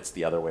 or if it's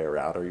the other way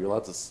around? Are you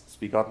allowed to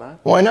speak on that?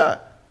 Why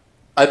not?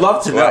 I'd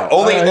love to know.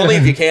 Only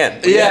if you can.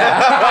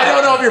 Yeah. I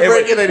don't know if you're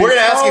breaking any. We're going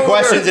to ask you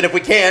questions, and if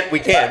we can't, we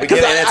can't.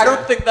 Because I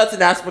don't think that's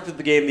an aspect of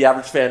the game the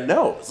average fan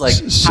knows. Like,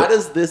 how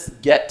does this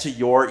get to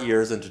your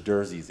ears and to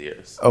Dersey's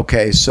ears?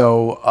 Okay,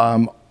 so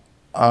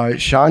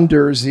Sean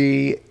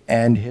Dersey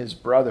and his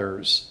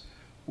brothers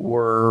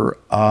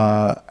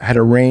had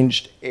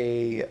arranged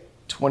a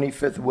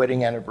 25th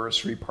wedding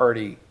anniversary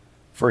party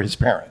for his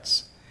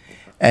parents.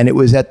 And it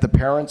was at the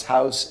parents'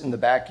 house in the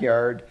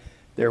backyard.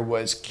 There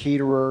was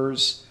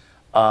caterers,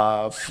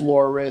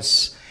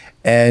 florists,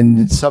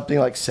 and something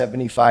like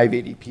 75,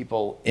 80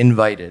 people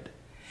invited.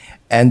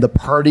 And the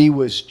party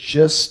was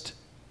just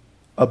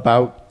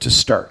about to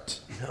start.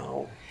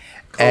 No.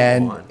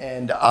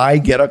 And I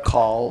get a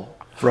call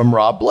from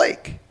Rob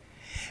Blake.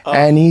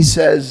 And he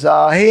says,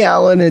 hey,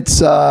 Alan,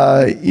 it's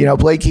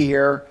Blakey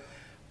here.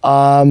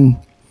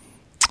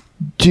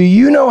 Do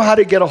you know how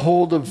to get a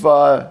hold of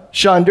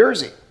Sean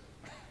Dersey?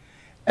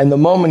 And the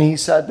moment he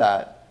said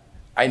that,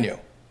 I knew.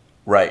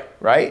 Right.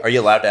 Right? Are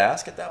you allowed to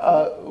ask at that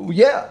point?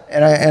 Yeah.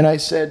 And I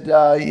said,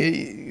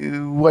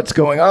 what's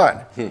going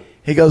on?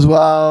 He goes,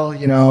 well,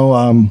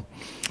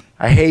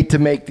 I hate to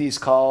make these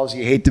calls.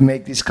 You hate to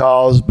make these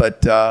calls,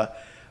 but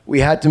we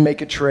had to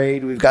make a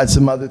trade. We've got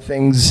some other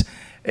things,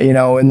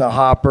 in the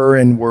hopper,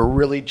 and we're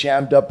really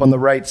jammed up on the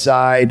right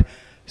side.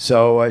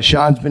 So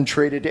Sean's been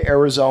traded to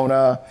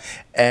Arizona,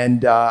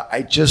 and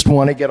I just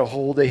want to get a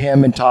hold of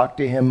him and talk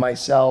to him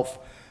myself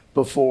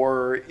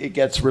before it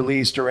gets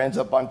released or ends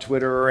up on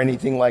Twitter or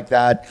anything like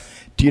that.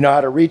 Do you know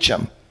how to reach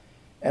him?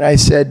 And I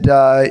said,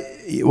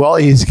 well,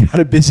 he's got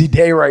a busy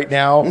day right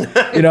now.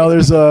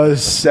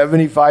 There's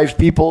 75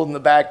 people in the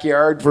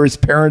backyard for his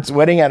parents'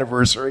 wedding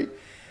anniversary.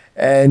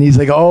 And he's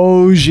like,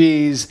 oh,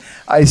 geez.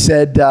 I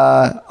said,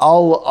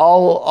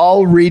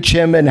 I'll reach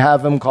him and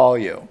have him call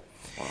you.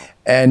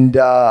 And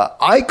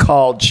I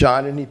called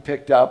Sean, and he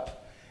picked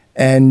up,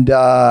 and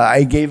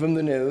I gave him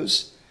the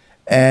news.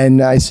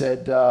 And I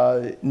said,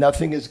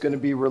 nothing is going to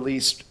be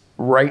released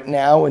right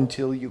now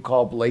until you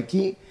call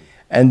Blakey,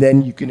 and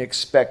then you can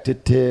expect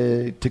it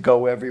to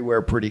go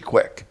everywhere pretty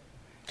quick.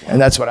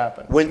 And that's what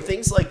happened. When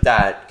things like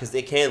that, because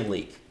they can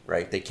leak,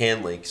 right? They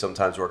can leak.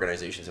 Sometimes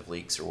organizations have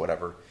leaks or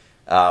whatever.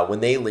 When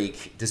they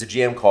leak, does a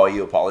GM call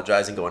you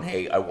apologizing, going,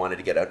 hey, I wanted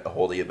to get a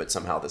hold of you, but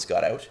somehow this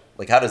got out?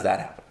 Like, how does that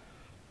happen?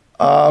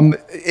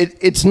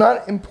 It's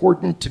not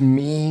important to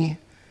me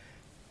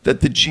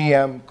that the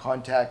GM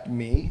contact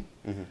me.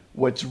 Mm-hmm.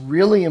 What's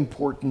really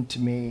important to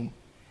me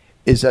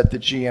is that the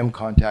GM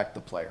contact the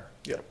player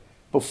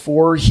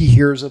before he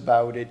hears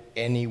about it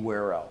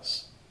anywhere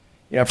else.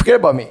 Forget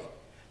about me.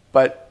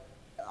 But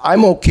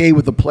I'm okay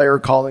with the player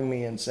calling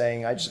me and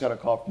saying, I just got a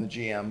call from the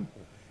GM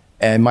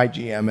and my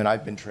GM, and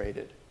I've been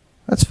traded.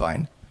 That's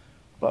fine.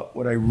 But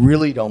what I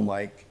really don't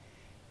like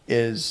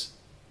is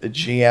the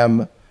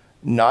GM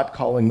not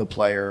calling the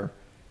player,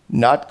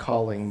 not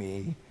calling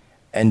me,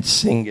 and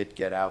seeing it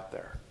get out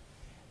there.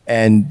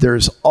 And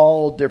there's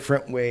all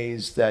different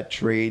ways that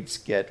trades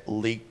get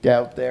leaked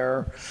out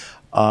there.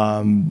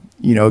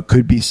 It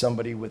could be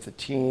somebody with a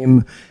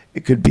team.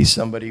 It could be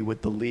somebody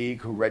with the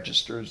league who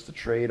registers the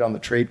trade on the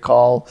trade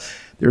call.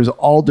 There's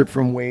all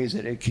different ways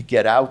that it could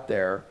get out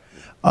there.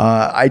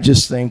 I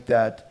just think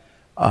that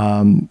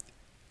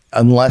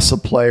unless a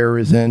player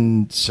is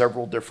in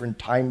several different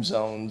time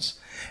zones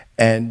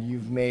and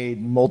you've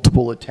made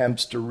multiple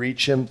attempts to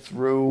reach him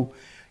through,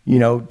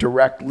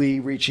 directly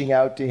reaching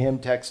out to him,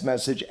 text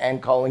message,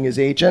 and calling his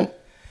agent,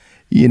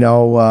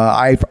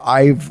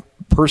 I've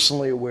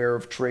personally aware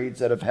of trades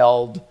that have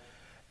held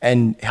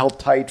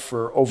tight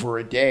for over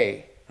a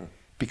day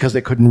because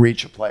they couldn't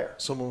reach a player.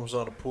 Someone was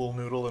on a pool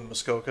noodle in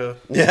Muskoka.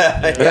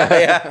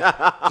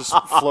 Yeah. Just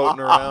floating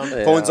around.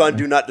 Yeah. Phone's on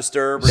Do Not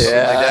Disturb or something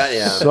like that.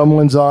 Yeah.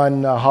 Someone's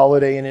on a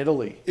holiday in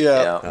Italy.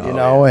 Yeah.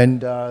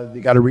 And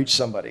they got to reach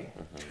somebody,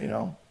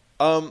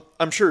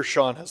 I'm sure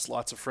Sean has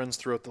lots of friends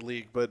throughout the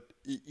league, but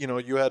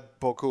you had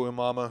Boko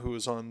Imama who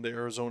was on the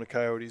Arizona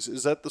Coyotes.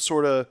 Is that the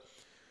sort of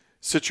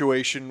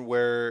situation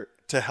where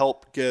to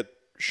help get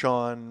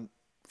Sean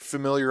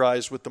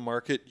familiarized with the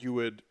market, you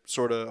would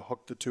sort of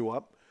hook the two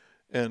up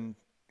and,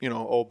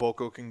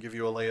 Boko can give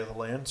you a lay of the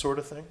land sort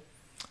of thing?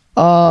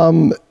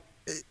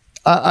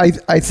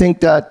 I think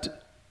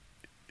that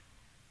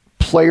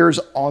players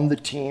on the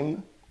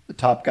team, the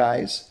top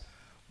guys,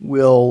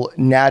 will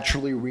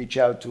naturally reach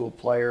out to a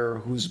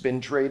player who's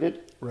been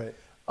traded. Right.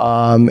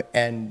 And,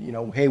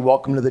 hey,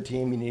 welcome to the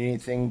team. You need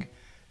anything,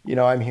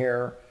 I'm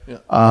here. Yeah.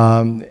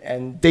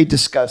 And they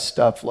discuss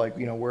stuff like,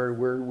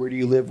 where do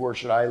you live? Where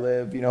should I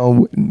live?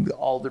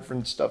 All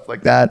different stuff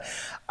like that.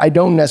 I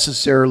don't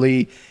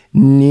necessarily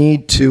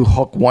need to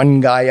hook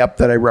one guy up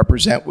that I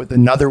represent with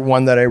another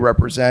one that I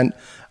represent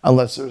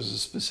unless there's a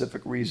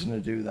specific reason to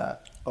do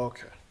that.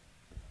 Okay.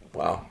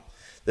 Wow.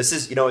 This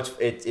is,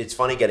 it's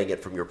funny getting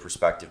it from your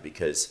perspective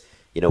because,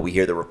 we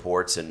hear the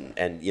reports and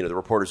the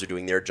reporters are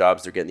doing their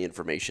jobs. They're getting the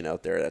information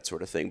out there, that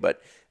sort of thing.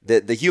 But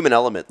the human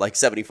element, like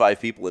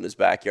 75 people in his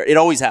backyard, it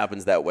always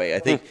happens that way. I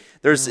think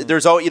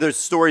there's all either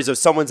stories of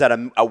someone's at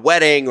a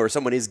wedding or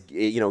someone is,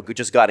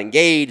 just got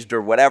engaged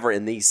or whatever,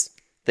 and these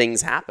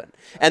things happen.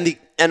 And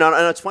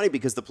it's funny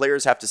because the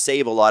players have to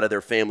save a lot of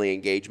their family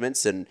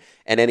engagements and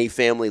any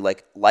family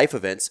life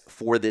events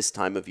for this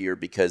time of year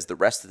because the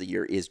rest of the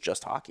year is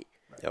just hockey.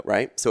 Yep.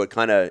 Right. So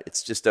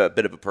it's just a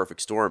bit of a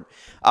perfect storm.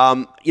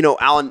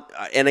 Alan,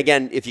 and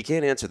again, if you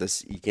can't answer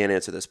this, you can't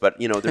answer this, but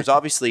there's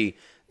obviously,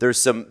 there's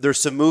some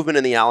movement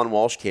in the Alan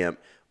Walsh camp.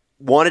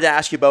 Wanted to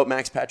ask you about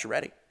Max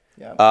Pacioretty.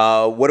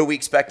 Yeah. What are we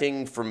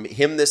expecting from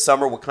him this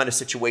summer? What kind of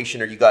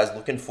situation are you guys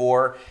looking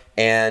for?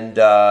 And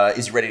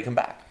is he ready to come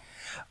back?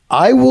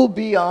 I will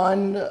be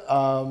on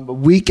a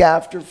week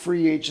after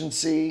free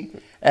agency,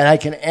 and I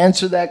can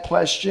answer that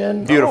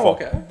question. Beautiful. Oh,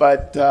 okay.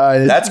 But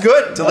that's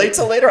good. Delayed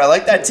till later. I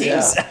like that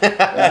tease.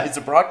 Yeah. It's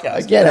a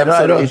broadcast. Again,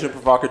 I don't. Agent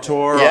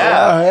Provocateur.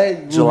 Yeah.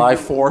 Hey, July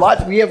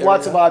 4th. We have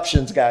lots of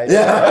options, guys.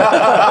 Yeah.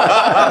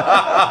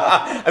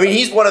 I mean,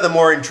 he's one of the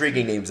more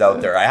intriguing names out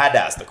there. I had to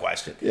ask the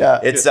question. Yeah.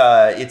 It's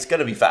going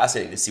to be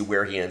fascinating to see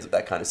where he ends up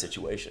that kind of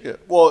situation. Yeah.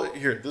 Well,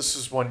 here, this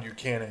is one you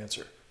can't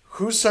answer.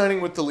 Who's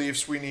signing with the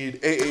Leafs? We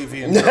need AAV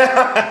in term.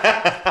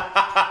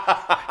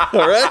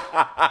 All right?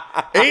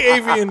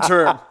 AAV in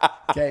term.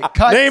 Okay,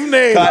 cut. Name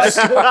names.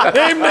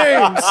 Name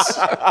names.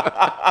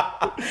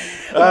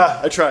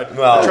 I tried.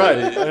 Well, I tried.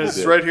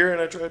 It's right here,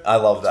 and I tried. I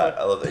love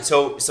that.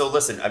 So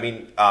listen, I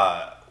mean,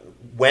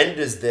 when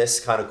does this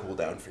kind of cool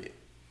down for you?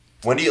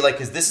 When do you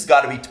because this has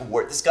got to be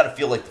toward, this has got to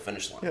feel like the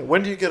finish line. Yeah,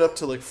 when do you get up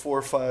to 4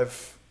 or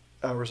 5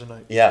 hours a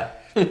night? Yeah.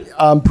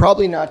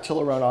 Probably not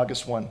till around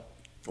August 1.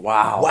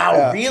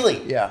 Wow,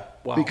 really? Yeah.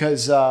 Wow.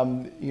 Because,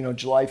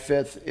 July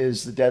 5th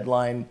is the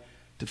deadline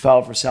to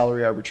file for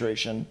salary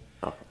arbitration.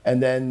 Okay.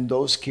 And then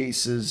those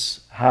cases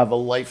have a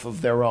life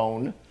of their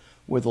own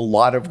with a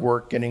lot of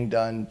work getting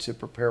done to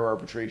prepare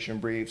arbitration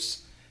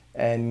briefs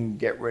and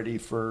get ready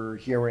for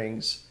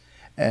hearings.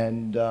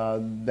 And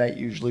that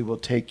usually will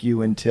take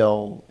you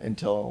until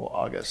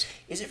August.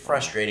 Is it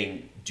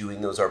frustrating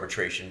doing those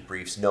arbitration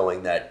briefs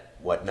knowing that,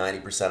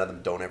 90% of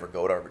them don't ever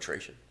go to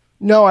arbitration?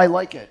 No, I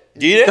like it.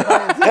 Do you?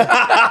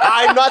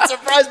 I'm not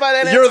surprised by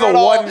that. You're the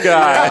one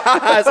guy.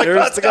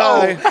 There's the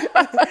guy.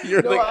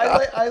 You're the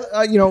guy.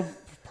 I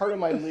part of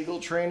my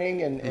legal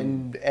training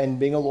and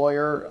being a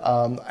lawyer,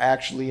 I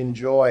actually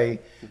enjoy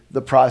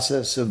the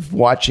process of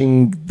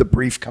watching the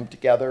brief come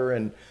together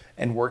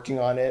and working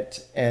on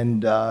it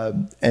and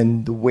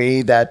the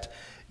way that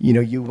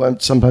you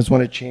sometimes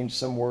want to change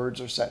some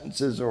words or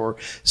sentences or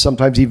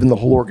sometimes even the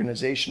whole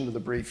organization of the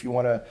brief. You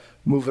want to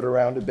move it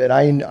around a bit.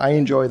 I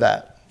enjoy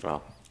that.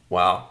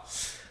 Wow.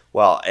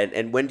 Well,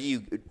 and when do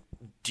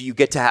you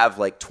get to have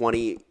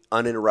 20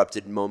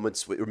 uninterrupted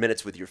moments or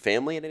minutes with your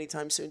family at any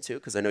time soon too?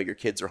 Because I know your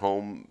kids are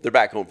home. They're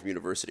back home from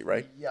university,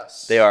 right?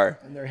 Yes. They are.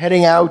 And they're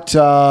heading out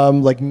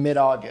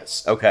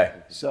mid-August. Okay.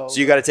 So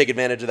you got to take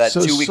advantage of that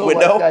 2-week so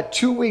window? That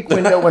 2-week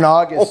window in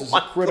August is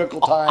a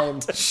critical time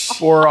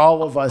for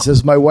all of us,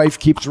 as my wife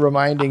keeps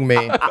reminding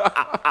me.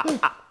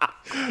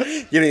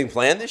 You have anything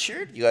planned this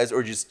year? You guys,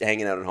 or just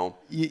hanging out at home?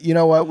 You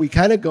know what? We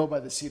kind of go by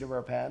the seat of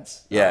our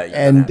pants.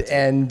 Yeah.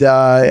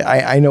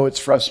 I know it's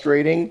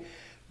frustrating,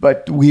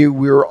 but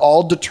we're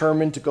all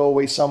determined to go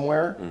away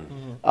somewhere.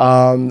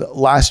 Mm-hmm.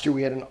 Last year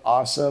we had an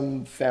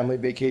awesome family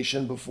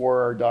vacation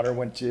before our daughter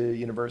went to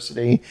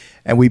university,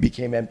 and we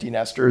became empty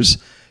nesters.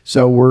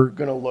 So we're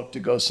going to look to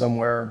go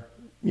somewhere,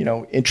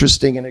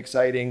 interesting and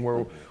exciting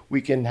where we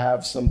can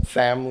have some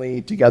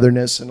family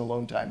togetherness and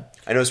alone time.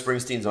 I know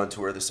Springsteen's on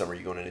tour this summer. Are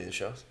you going to any of the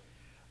shows?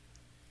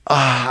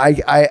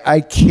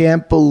 I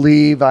can't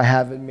believe I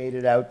haven't made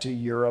it out to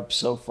Europe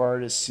so far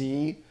to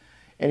see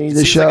any of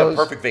the shows. Seems like a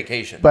perfect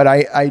vacation. But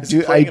I Is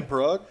he playing in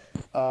Prague?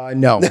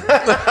 No.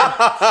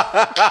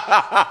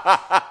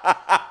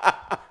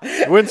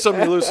 You win some,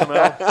 you lose some,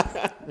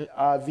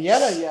 Al.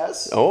 Vienna,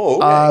 yes. Oh,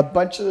 okay. A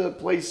bunch of the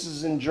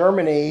places in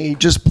Germany. He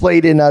just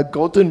played in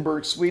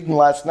Gothenburg, Sweden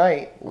last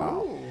night.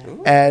 Wow.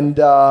 And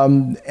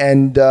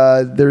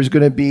there's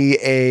going to be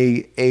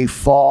a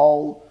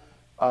fall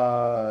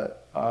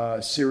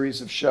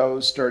series of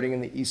shows starting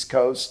in the East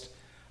Coast,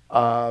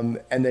 and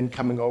then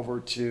coming over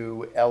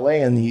to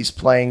LA, and he's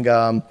playing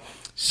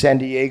San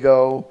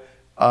Diego,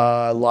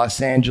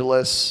 Los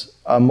Angeles,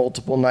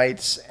 multiple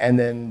nights, and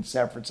then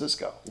San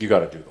Francisco. You got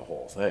to do the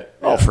whole thing.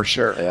 Oh, for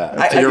sure.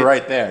 Yeah, you're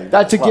right there.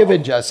 That's a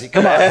given, Jesse.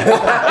 Come on.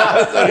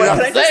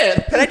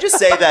 Can I just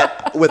say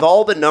that with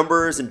all the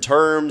numbers and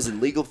terms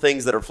and legal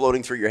things that are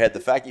floating through your head, the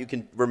fact that you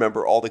can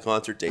remember all the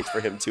concert dates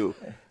for him too,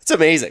 it's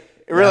amazing.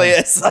 It really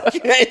is.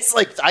 It's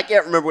like I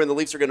can't remember when the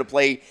Leafs are going to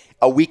play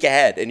a week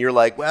ahead, and you're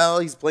like, well,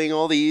 he's playing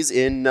all these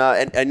in,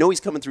 and I know he's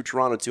coming through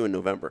Toronto too in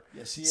November.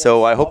 Yes, he is.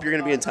 So I hope you're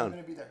going to be in town. I'm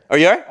going to be there. Oh,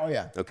 you are? Oh,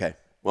 yeah. Okay.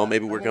 Well,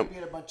 maybe we're going going. to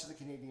be at a bunch of the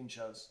Canadian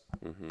shows.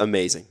 Mm-hmm.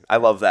 Amazing. I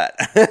love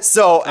that.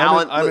 So,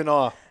 Alan, I'm in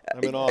awe.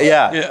 I'm in awe.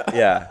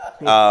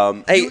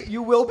 Yeah. Hey,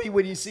 You will be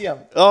when you see him.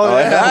 Oh,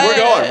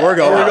 yeah. We're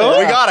going.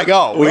 We gotta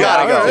go. We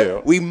gotta go.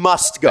 right. We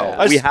must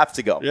go. We have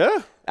to go.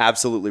 Yeah.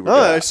 Absolutely. We're Oh,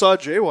 going. I saw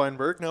Jay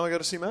Weinberg. Now I got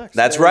to see Max.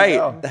 That's There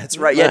you right. go. That's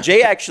right. Yeah,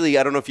 Jay actually,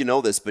 I don't know if you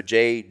know this, but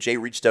Jay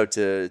reached out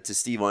to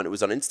Steve it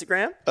was on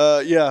Instagram.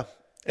 Yeah.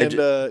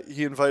 And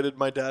he invited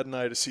my dad and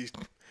I to see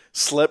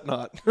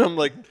Slipknot. I'm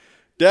like,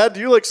 Dad, do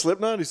you like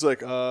Slipknot? He's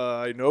like,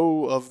 I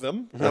know of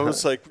them. I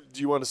was like,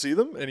 do you want to see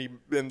them?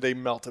 And they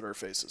melted our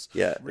faces.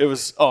 Yeah. It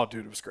was,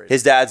 it was great.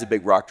 His dad's a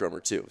big rock drummer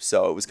too,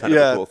 so it was kind of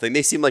a cool thing.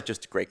 They seem like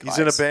just great guys. He's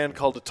in a band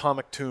called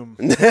Atomic Tomb.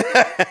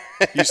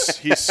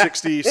 he's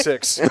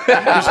 66. You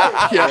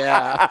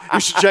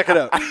should check it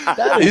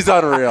out. He's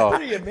unreal.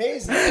 Pretty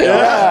amazing.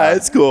 Yeah,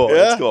 it's cool.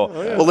 Yeah. It's cool.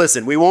 Oh, yeah. Well,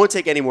 listen, we won't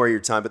take any more of your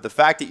time, but the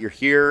fact that you're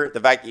here, the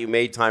fact that you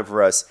made time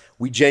for us,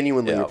 we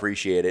genuinely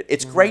appreciate it.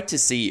 It's great to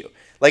see you.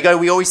 Like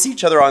we always see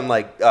each other on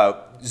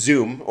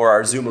Zoom or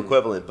our Zoom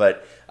equivalent,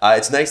 but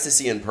it's nice to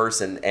see you in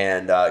person.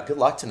 And good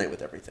luck tonight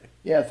with everything.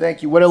 Yeah,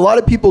 thank you. What a lot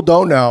of people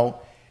don't know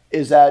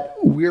is that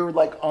we're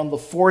like on the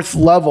 4th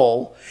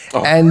level,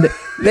 and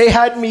they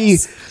had me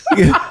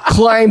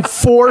climb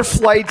 4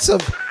 flights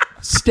of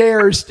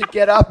stairs to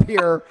get up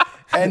here.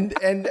 And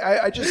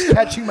I just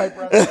catching my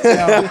breath right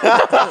now.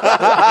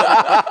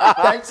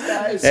 Thanks,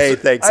 guys. Hey,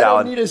 thanks,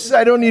 Alan.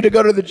 I don't need to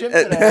go to the gym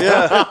today.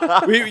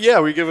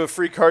 We give a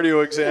free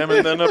cardio exam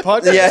and then a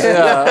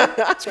podcast.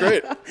 It's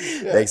great.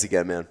 Thanks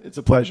again, man. It's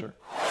a pleasure.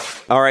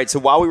 All right. So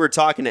while we were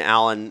talking to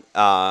Alan,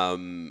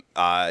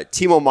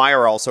 Timo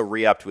Meier also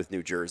re-upped with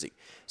New Jersey.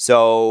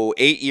 So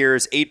 8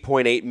 years,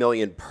 $8.8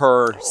 million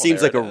per.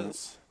 Seems like a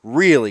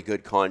really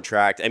good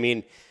contract. I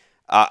mean,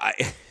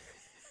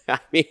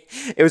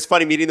 it was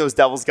funny meeting those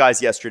Devils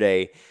guys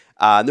yesterday.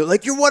 They're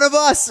like, "You're one of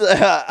us."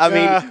 I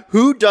mean,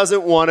 who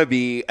doesn't want to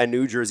be a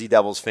New Jersey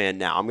Devils fan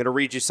now? I'm going to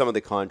read you some of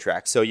the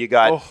contracts. So you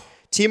got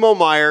Timo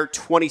Meier,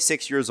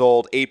 26 years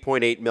old,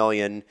 $8.8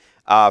 million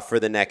for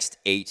the next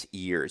 8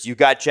 years. You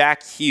got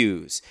Jack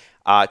Hughes,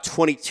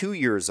 22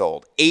 years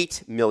old,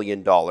 $8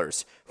 million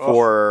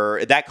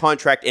for that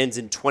contract ends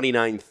in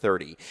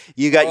 29-30.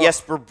 You got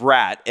Jesper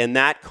Bratt, and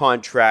that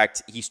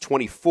contract, he's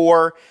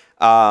 24.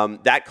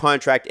 That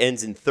contract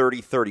ends in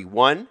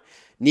 30-31.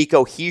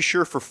 Nico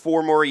Hischier for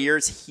 4 more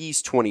years.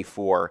 He's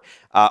 24.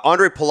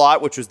 Andre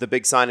Palat, which was the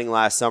big signing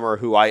last summer,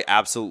 who I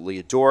absolutely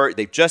adore.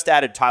 They've just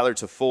added Tyler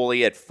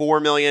Toffoli at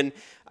 $4 million.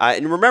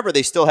 And remember,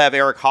 they still have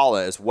Eric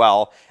Haula as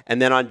well.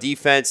 And then on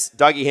defense,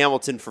 Dougie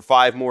Hamilton for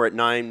 5 more at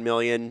 $9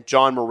 million.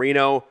 John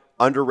Marino,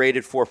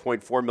 underrated,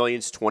 $4.4 million,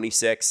 is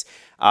 26.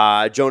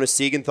 Jonas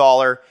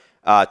Siegenthaler,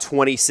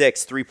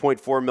 26,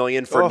 $3.4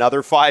 million for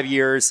another 5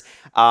 years.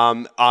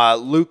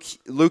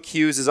 Luke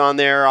Hughes is on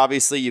there.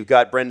 Obviously, you've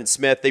got Brendan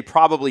Smith. They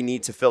probably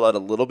need to fill out a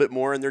little bit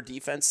more in their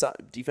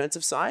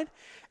defensive side.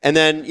 And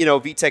then,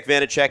 Vitek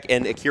Vanacek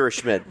and Akira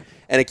Schmid.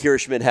 And Akira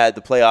Schmid had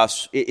the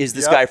playoffs. Is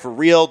this guy for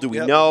real? Do we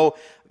know?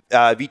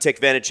 Vitek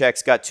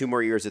Vanacek's got 2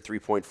 more years at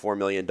 $3.4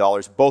 million.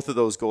 Both of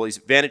those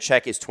goalies.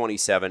 Vanacek is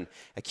 27.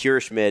 Akira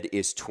Schmid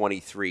is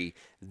 23.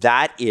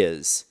 That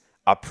is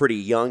a pretty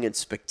young and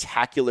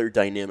spectacular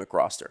dynamic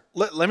roster.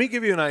 Let me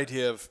give you an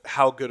idea of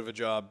how good of a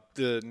job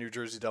the New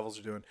Jersey Devils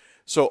are doing.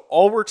 So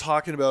all we're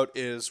talking about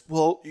is,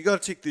 you got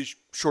to take these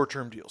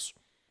short-term deals.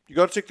 You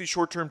got to take these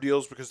short-term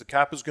deals because the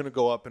cap is going to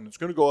go up, and it's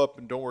going to go up,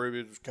 and don't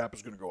worry, the cap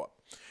is going to go up.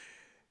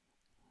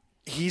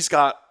 He's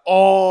got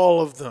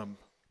all of them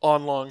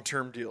on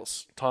long-term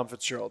deals. Tom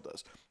Fitzgerald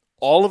does.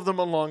 All of them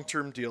on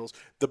long-term deals.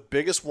 The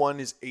biggest one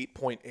is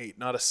 8.8.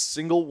 Not a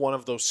single one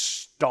of those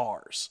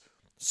stars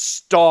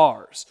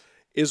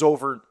is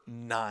over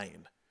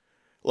 9.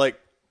 Like,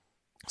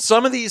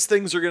 some of these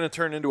things are going to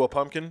turn into a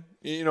pumpkin.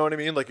 You know what I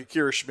mean? Like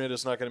Akira Schmid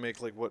is not going to make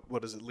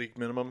what is it, league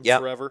minimum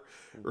forever,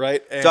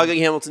 right? And Dougie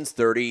Hamilton's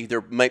 30.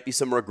 There might be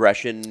some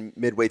regression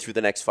midway through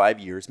the next 5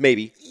 years,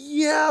 maybe.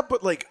 Yeah,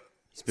 but like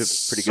pretty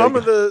some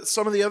good.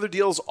 of the other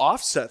deals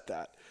offset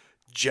that.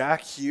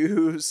 Jack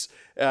Hughes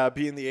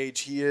being the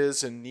age he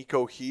is, and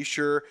Nico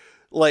Hischier.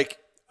 Like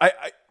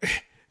I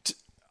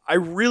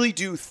really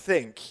do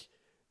think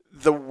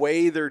the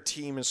way their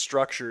team is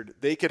structured,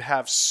 they could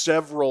have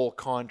several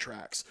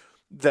contracts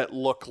that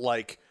look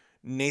like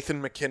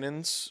Nathan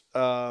McKinnon's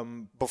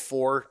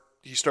before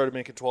he started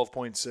making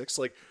 12.6.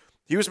 Like,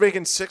 he was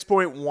making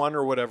 6.1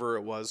 or whatever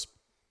it was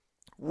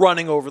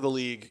running over the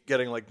league,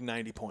 getting like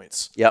 90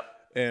 points. Yep.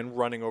 And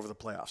running over the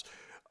playoffs.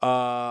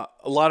 A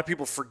lot of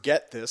people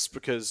forget this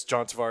because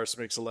John Tavares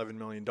makes $11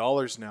 million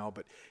now,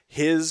 but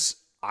his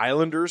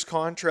Islanders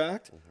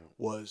contract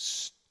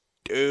was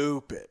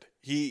stupid.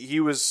 He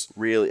was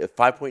really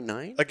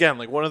 5.9 again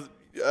like one of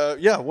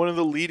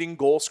the leading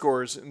goal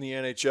scorers in the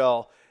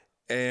NHL,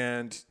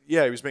 and he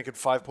was making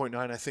 5.9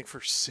 I think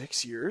for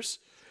 6 years.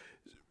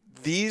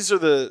 These are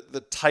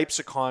the types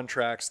of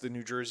contracts the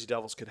New Jersey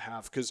Devils could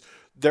have because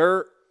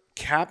their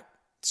cap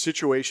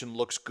situation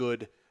looks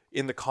good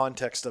in the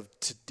context of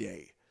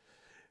today.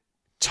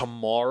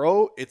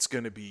 Tomorrow, it's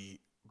going to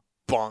be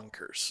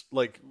bonkers.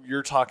 Like,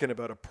 you're talking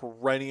about a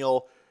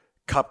perennial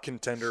cup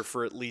contender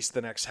for at least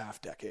the next half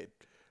decade.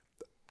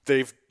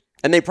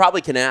 And they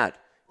probably can add.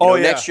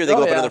 Next year they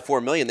go up another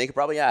 $4 million. They could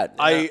probably add.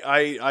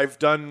 I've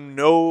done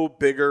no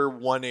bigger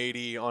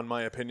 180 on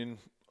my opinion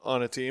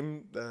on a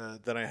team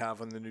than I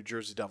have on the New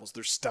Jersey Devils.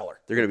 They're stellar.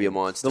 They're going to be a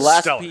monster. The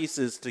last piece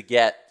is to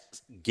get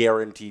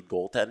guaranteed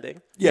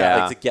goaltending.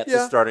 Yeah. Like to get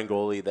the starting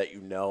goalie that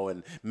you know,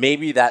 and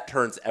maybe that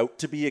turns out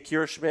to be a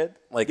Kier Schmid.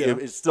 Like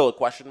it's still a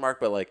question mark,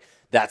 but like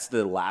that's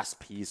the last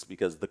piece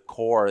because the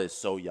core is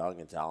so young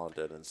and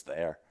talented and it's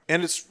there.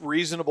 And it's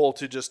reasonable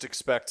to just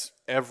expect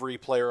every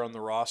player on the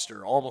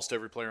roster, almost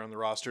every player on the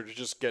roster, to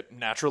just get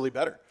naturally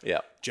better. Yeah.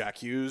 Jack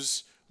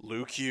Hughes,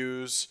 Luke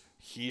Hughes,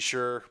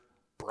 Heischer,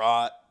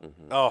 Brott.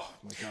 Oh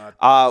my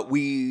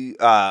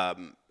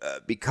God.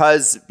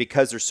 Because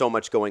there's so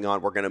much going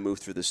on, we're going to move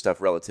through this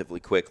stuff relatively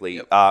quickly.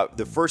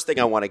 The first thing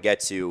I want to get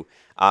to,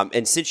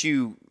 and since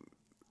you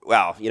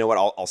know what?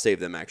 I'll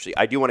save them, actually.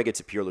 I do want to get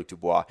to Pierre-Luc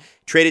Dubois.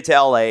 Traded to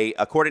L.A.,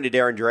 according to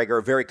Darren Dreger,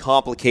 a very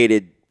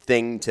complicated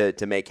thing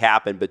to make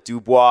happen, but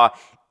Dubois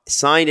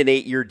signed an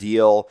 8-year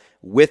deal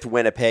with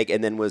Winnipeg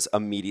and then was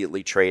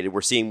immediately traded.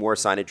 We're seeing more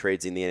sign and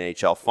trades in the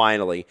NHL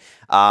finally.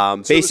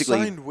 Basically, it was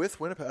signed with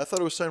Winnipeg? I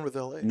thought it was signed with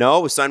LA. No,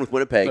 it was signed with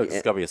Winnipeg.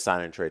 It's got to be a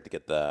sign and trade to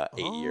get the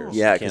 8 years.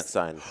 Yeah, you can't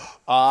sign for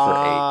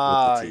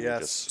 8 with the team.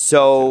 Yes.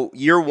 So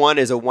year one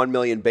is a $1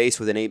 million base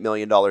with an $8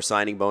 million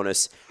signing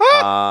bonus.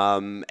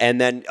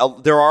 And then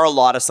there are a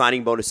lot of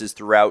signing bonuses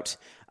throughout.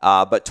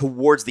 But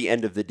towards the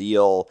end of the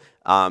deal,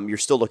 you're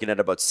still looking at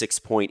about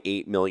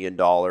 $6.8 million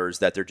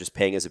that they're just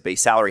paying as a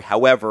base salary.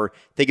 However,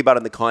 think about it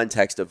in the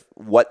context of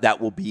what that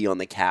will be on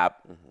the cap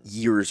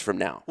years from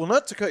now. Well,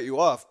 not to cut you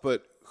off,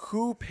 but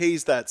who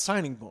pays that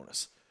signing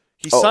bonus?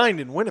 He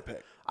signed in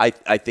Winnipeg. I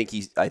think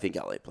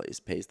LA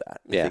pays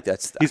that. I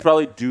think he's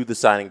probably due the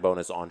signing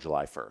bonus on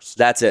July 1st.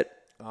 That's it.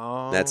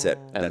 Oh. That's it.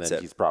 And that's then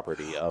it. he's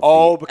property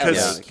of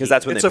because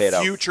that's when it's they paid a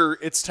out. future.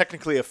 It's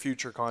technically a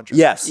future contract.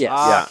 Yes.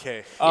 Yeah.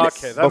 Okay.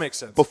 That makes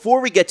sense.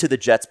 Before we get to the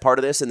Jets part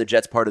of this, and the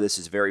Jets part of this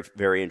is very,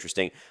 very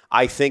interesting.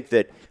 I think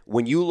that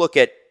when you look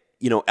at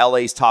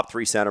LA's top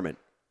 3 centermen,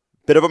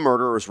 bit of a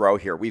murderer's row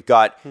here. We've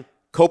got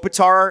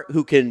Kopitar,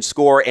 who can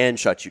score and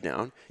shut you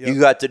down. Yep. You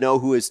got Deneau,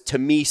 who is, to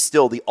me,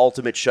 still the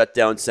ultimate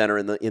shutdown center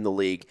in the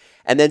league.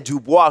 And then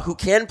Dubois, who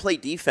can play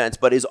defense,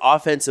 but is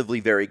offensively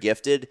very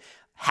gifted.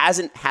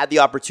 Hasn't had the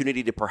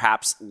opportunity to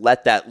perhaps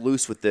let that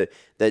loose with the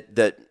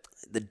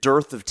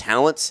dearth of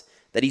talent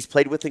that he's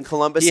played with in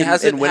Columbus he and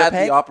hasn't Winnipeg.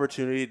 had the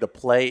opportunity to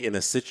play in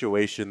a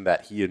situation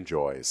that he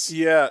enjoys.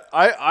 Yeah,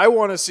 I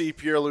want to see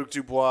Pierre-Luc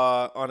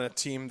Dubois on a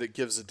team that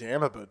gives a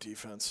damn about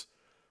defense.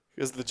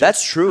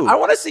 That's true. I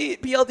want to see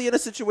PLD in a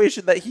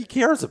situation that he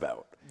cares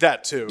about.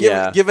 That too.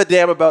 Give a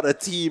damn about a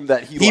team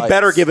that he likes.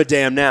 Better give a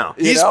damn now.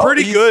 He's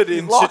pretty good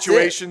in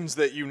situations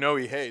that he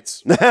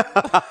hates.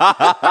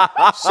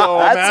 So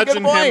imagine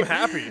him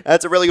happy.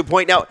 That's a really good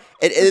point. Now,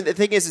 and the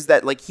thing is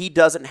that like he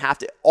doesn't have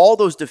to. All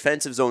those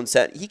defensive zone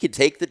he could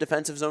take the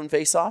defensive zone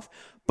face off,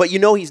 but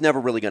he's never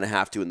really going to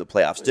have to in the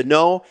playoffs.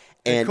 Deneau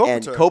and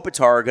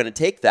Kopitar are going to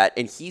take that,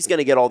 and he's going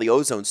to get all the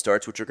ozone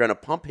starts, which are going to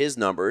pump his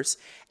numbers.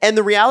 And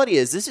the reality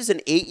is, this is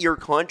an 8-year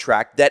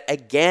contract that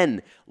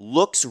again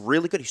looks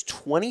really good. He's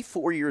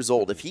 24 years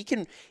old. If he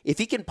can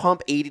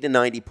pump 80 to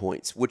 90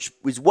 points, which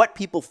is what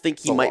people think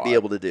he might be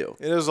able to do.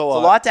 It is a lot.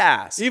 It's a lot to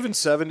ask. Even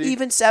 70.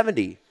 Even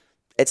 70.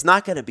 That's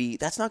not going to be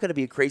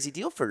a crazy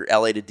deal for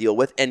LA to deal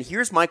with. And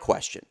here's my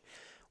question.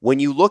 When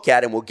you look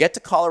at, and we'll get to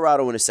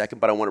Colorado in a second,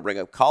 but I want to bring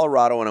up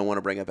Colorado and I want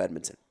to bring up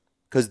Edmonton.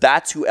 Because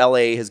that's who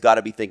LA has got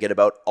to be thinking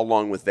about,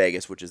 along with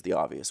Vegas, which is the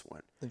obvious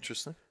one.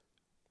 Interesting.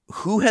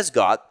 Who has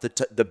got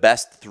the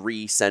best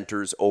 3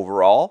 centers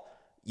overall?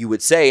 You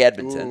would say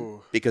Edmonton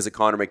because of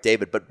Connor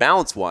McDavid. But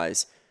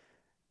balance-wise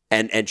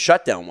and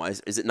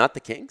shutdown-wise, is it not the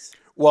Kings?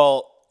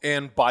 Well,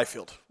 and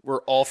Byfield.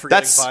 We're all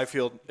forgetting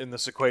Byfield in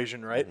this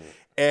equation, right? Mm-hmm.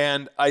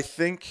 And I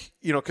think,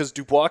 because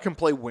Dubois can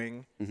play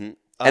wing. Mm-hmm.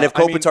 And if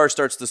Kopitar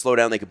starts to slow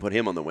down, they can put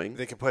him on the wing.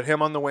 They can put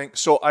him on the wing.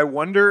 So I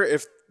wonder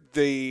if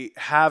they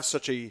have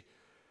such a...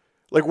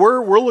 Like,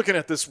 we're looking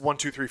at this 1,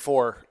 2, 3,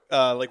 4.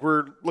 Like,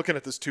 we're looking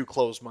at this too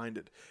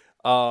close-minded.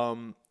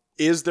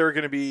 Is there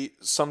going to be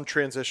some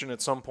transition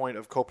at some point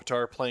of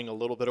Kopitar playing a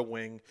little bit of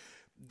wing?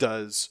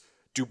 Does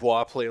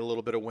Dubois play a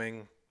little bit of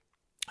wing?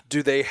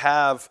 Do they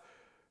have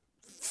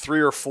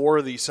 3 or 4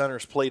 of these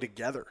centers play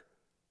together?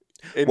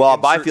 Well, in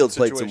certain Byfield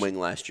played some situations. wing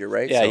last year,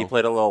 right? Yeah, So- he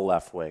played a little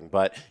left wing,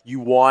 but you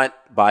want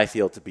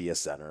Byfield to be a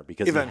center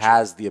because Eventually. he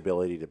has the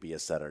ability to be a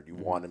center. You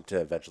want him to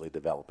eventually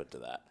develop into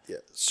that. Yeah.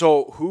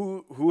 So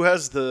who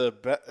has the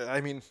best?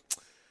 I mean,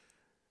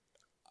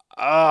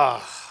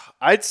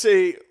 I'd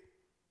say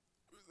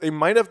they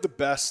might have the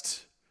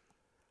best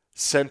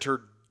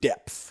center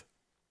depth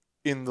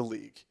in the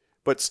league,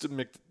 but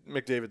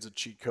McDavid's a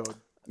cheat code.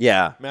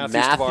 Yeah.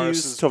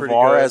 Matthews is pretty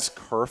Tavares,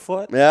 good.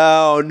 Kerfoot.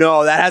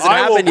 No, that hasn't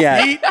happened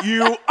yet. Beat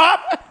you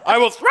up. I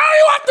will throw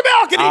you off the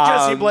balcony,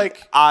 Jesse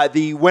Blake.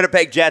 The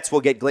Winnipeg Jets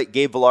will get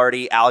Gabe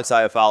Vilardi, Alex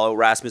Iafallo,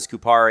 Rasmus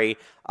Kupari,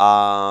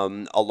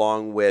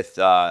 along with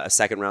a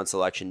second-round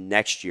selection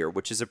next year,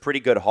 which is a pretty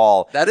good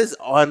haul. That is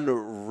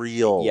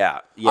unreal. Yeah.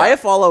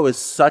 Iafallo is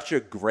such a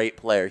great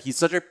player. He's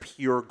such a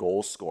pure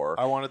goal scorer.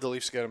 I wanted the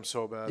Leafs to get him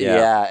so bad.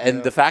 Yeah,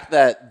 and the fact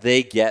that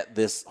they get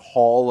this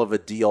haul of a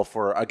deal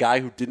for a guy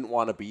who didn't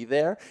want to be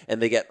there,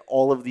 and they get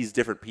all of these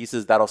different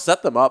pieces that'll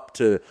set them up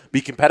to be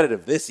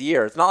competitive this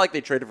year. It's not like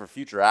they traded for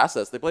future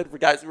assets. They played for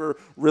guys who are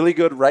really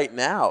good right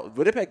now.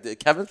 Winnipeg,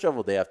 Kevin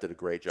Shoveldayoff did a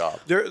great job.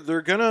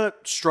 They're gonna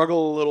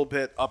struggle a little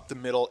bit up the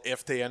middle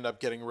if they end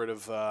up getting rid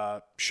of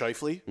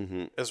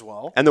Scheifele as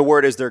well. And the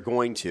word is they're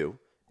going to,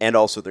 and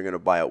also they're going to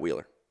buy out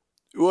Wheeler.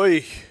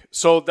 Oy.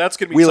 So that's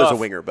gonna be Wheeler's tough.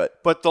 a winger,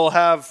 but they'll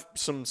have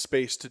some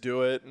space to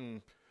do it,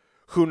 and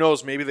who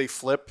knows? Maybe they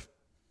flip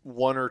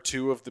one or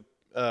two of the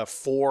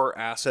 4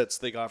 assets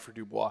they got for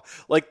Dubois.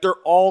 Like they're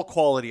all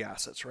quality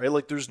assets, right?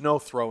 Like there's no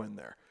throw in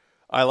there.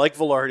 I like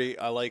Vilardi.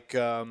 I like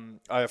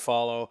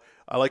Iafallo.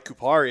 I like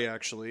Kupari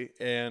actually,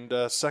 and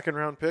second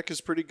round pick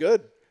is pretty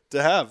good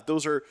to have.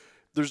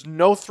 There's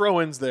no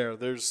throw-ins there.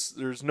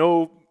 There's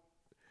no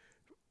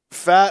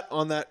fat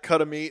on that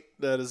cut of meat.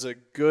 That is a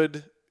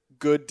good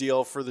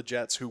deal for the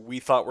Jets, who we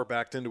thought were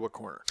backed into a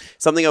corner.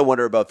 something I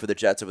wonder about for the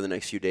Jets over the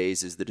next few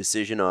days is the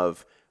decision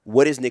of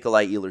what is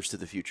Nikolai Ehlers to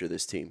the future of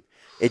this team.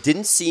 It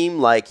didn't seem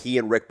like he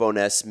and Rick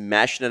Bowness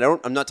meshed, and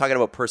I'm not talking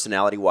about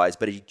personality-wise,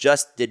 but he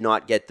just did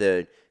not get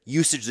the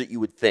usage that you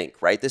would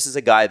think, right? This is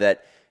a guy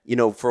that,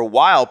 for a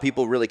while,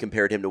 people really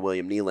compared him to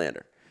William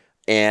Nylander.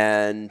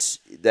 And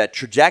that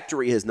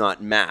trajectory has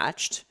not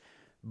matched,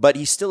 but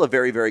he's still a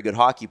very, very good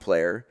hockey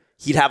player.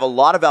 He'd have a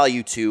lot of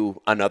value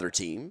to another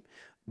team,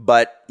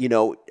 but,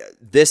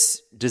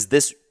 does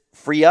this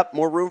free up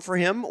more room for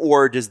him,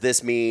 or does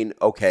this mean,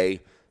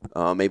 okay,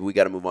 maybe we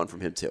got to move on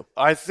from him too?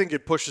 I think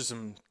it pushes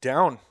him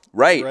down.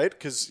 Right. Right?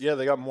 Because,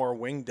 they got more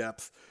wing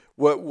depth.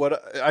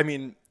 I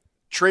mean,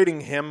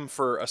 trading him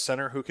for a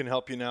center who can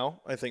help you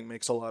now, I think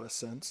makes a lot of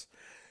sense.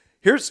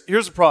 Here's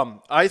the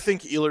problem. I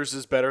think Ehlers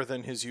is better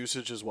than his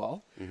usage as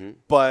well,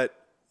 but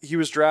he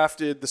was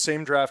drafted the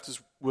same draft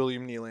as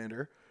William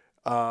Nylander.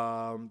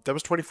 That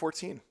was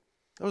 2014.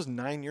 That was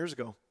 9 years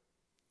ago.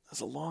 That's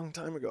a long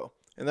time ago,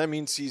 and that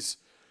means he's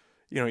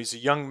a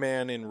young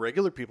man in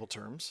regular people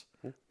terms.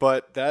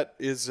 But that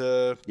is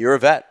You're a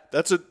vet.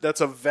 That's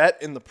a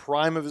vet in the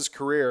prime of his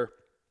career,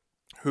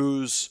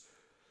 who's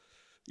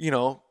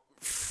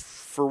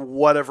for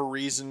whatever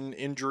reason,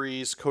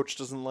 injuries, coach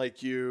doesn't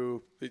like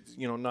you,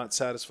 not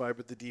satisfied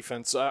with the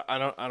defense. I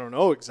don't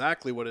know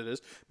exactly what it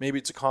is. Maybe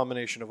it's a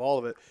combination of all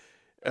of it.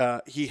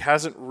 He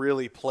hasn't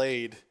really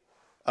played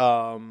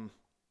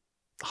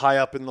high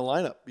up in the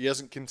lineup. He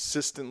hasn't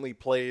consistently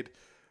played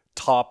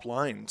top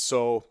line.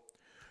 So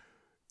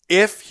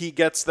if he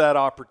gets that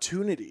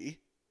opportunity,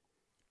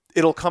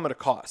 it'll come at a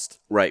cost.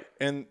 Right.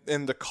 And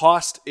the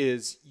cost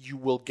is you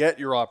will get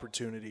your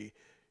opportunity.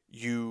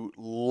 You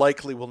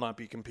likely will not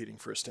be competing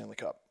for a Stanley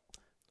Cup.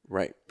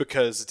 Right.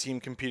 Because the team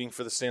competing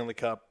for the Stanley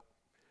Cup,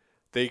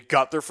 they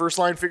got their first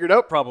line figured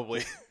out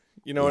probably.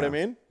 You know what I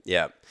mean?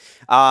 Yeah.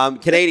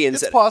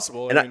 Canadians. It's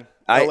possible. and I mean,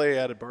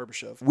 LA added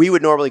Barbashev. We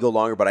would normally go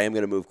longer, but I am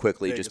going to move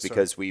quickly Vegas, just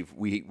because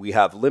we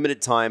have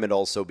limited time, and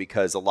also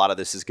because a lot of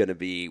this is going to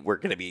be, we're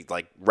going to be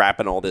like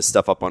wrapping all this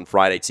stuff up on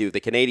Friday too. The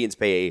Canadians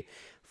pay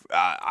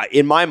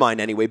in my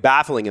mind anyway,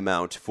 baffling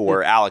amount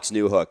for Alex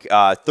Newhook.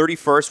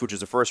 31st, which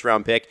is a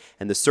first-round pick,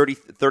 and the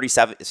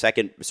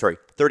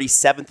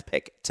 37th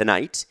pick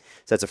tonight.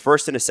 So that's a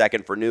first and a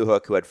second for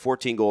Newhook, who had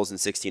 14 goals and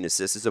 16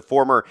 assists. Is a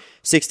former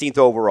 16th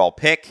overall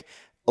pick.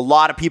 A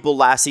lot of people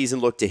last season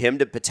looked to him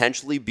to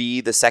potentially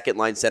be the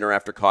second-line center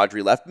after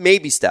Kadri left,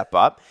 maybe step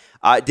up.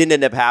 It didn't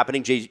end up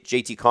happening.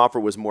 JT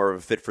Compher was more of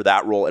a fit for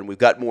that role, and we've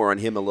got more on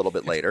him a little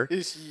bit later.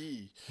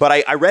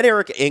 But I read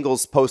Eric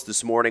Engels' post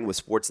this morning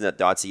with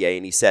Sportsnet.ca,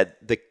 and he said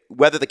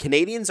whether the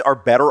Canadians are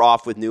better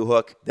off with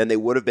Newhook than they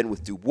would have been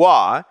with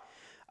Dubois,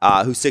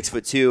 who's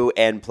 6'2"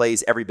 and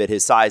plays every bit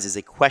his size, is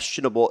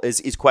questionable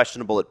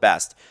at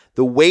best.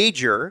 The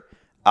wager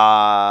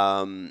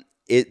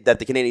that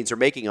the Canadians are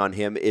making on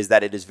him is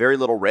that it is very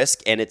little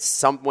risk, and it's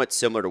somewhat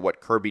similar to what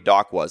Kirby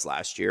Dach was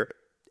last year.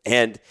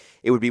 And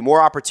it would be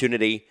more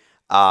opportunity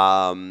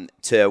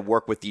to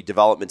work with the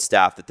development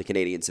staff that the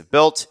Canadians have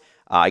built.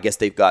 I guess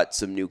they've got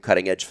some new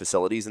cutting-edge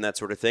facilities and that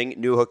sort of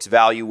thing. Newhook's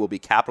value will be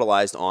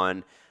capitalized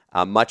on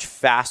much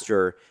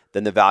faster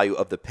than the value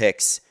of the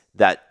picks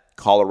that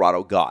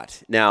Colorado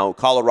got. Now,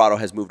 Colorado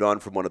has moved on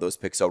from one of those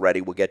picks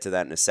already. We'll get to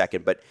that in a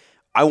second. But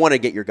I want to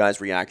get your guys'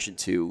 reaction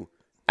to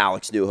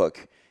Alex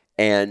Newhook,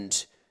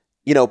 and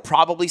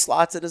probably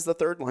slots it as the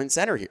third line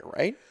center here,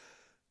 right?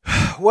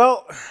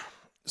 Well,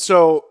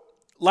 so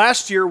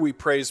last year we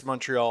praised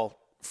Montreal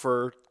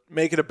for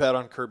making a bet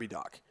on Kirby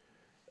Dach.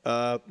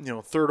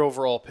 Third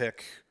overall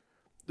pick,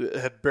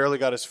 had barely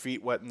got his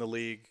feet wet in the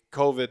league,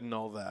 COVID and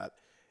all that,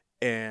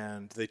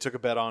 and they took a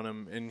bet on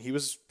him, and he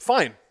was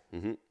fine.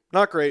 Mm-hmm.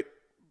 Not great,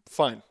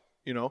 fine.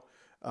 It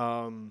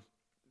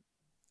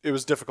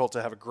was difficult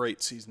to have a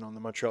great season on the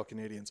Montreal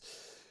Canadiens.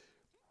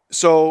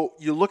 So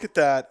you look at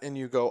that and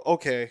you go,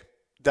 okay,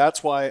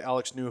 that's why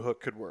Alex Newhook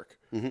could work.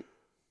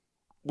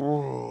 Mm-hmm.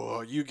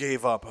 Ooh, you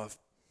gave up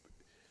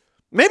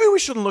maybe we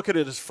shouldn't look at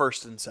it as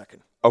first and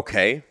second.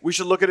 Okay. We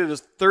should look at it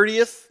as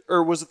 30th,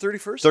 or was it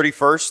 31st?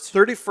 31st.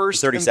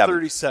 31st 37th. and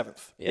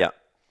 37th. Yeah.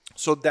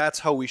 So that's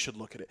how we should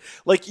look at it.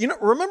 Like,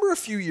 remember a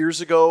few years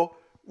ago,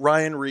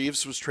 Ryan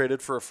Reeves was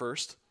traded for a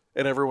first,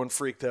 and everyone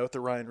freaked out that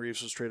Ryan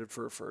Reeves was traded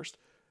for a first?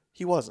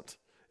 He wasn't.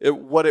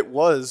 What it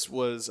was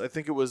I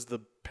think it was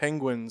the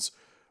Penguins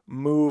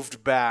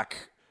moved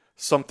back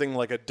something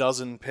like a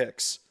dozen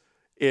picks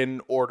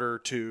in order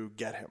to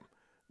get him.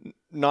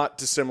 Not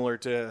dissimilar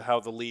to how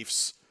the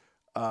Leafs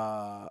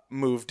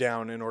moved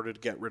down in order to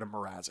get rid of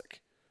Mrazek.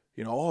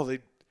 They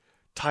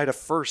tied a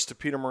first to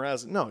Peter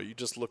Mrazek. No, you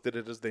just looked at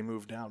it as they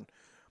moved down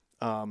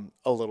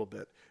a little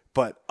bit.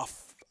 But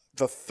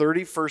the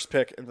 31st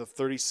pick and the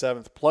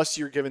 37th, plus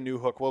you're giving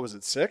Newhook, what was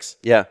it, 6?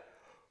 Yeah.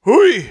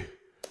 Hooey!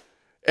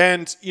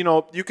 And,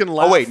 you can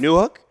laugh. Oh, wait,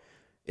 Newhook?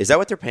 Is that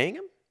what they're paying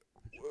him?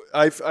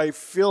 I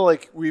feel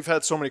like we've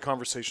had so many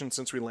conversations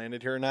since we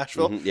landed here in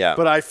Nashville. Mm-hmm, yeah.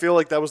 But I feel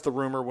like that was the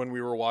rumor when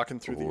we were walking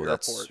through the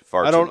airport.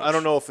 I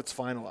don't know if it's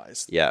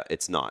finalized. Yeah,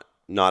 it's not.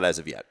 Not as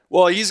of yet.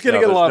 Well, he's going to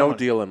get a lot of money. No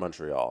deal in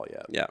Montreal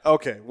yet. Yeah.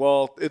 Okay.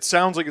 Well, it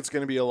sounds like it's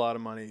going to be a lot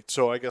of money,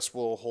 so I guess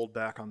we'll hold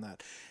back on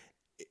that.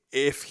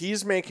 If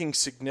he's making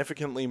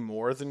significantly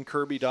more than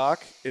Kirby Dach,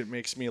 it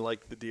makes me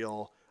like the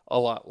deal a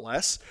lot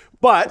less.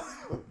 But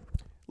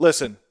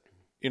listen,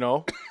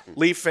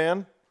 Leaf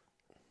fan,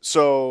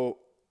 so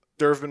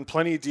there have been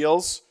plenty of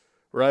deals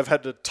where I've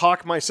had to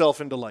talk myself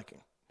into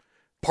liking.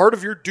 Part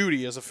of your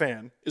duty as a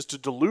fan is to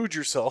delude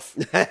yourself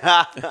into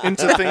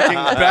thinking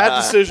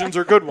bad decisions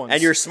are good ones.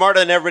 And you're smarter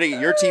than everybody.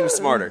 Your team's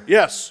smarter.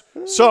 Yes.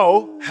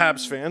 So,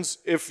 Habs fans,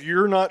 if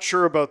you're not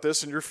sure about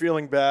this and you're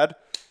feeling bad,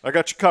 I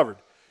got you covered.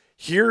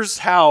 Here's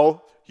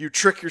how you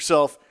trick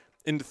yourself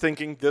into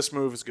thinking this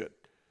move is good.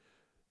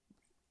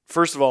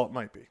 First of all, it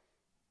might be.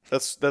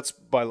 That's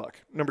by luck.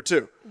 Number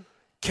 2,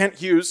 Kent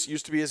Hughes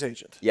used to be his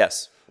agent.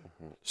 Yes.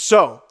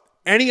 So,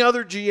 any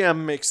other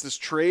GM makes this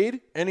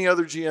trade, any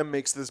other GM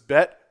makes this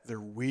bet, they're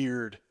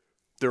weird.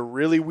 They're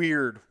really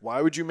weird.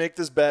 Why would you make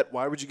this bet?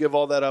 Why would you give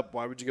all that up?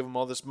 Why would you give them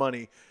all this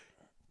money?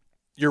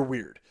 You're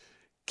weird.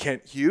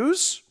 Kent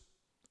Hughes,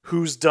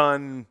 who's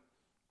done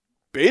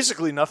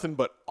basically nothing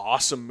but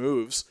awesome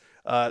moves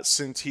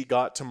since he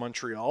got to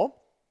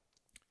Montreal,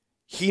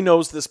 he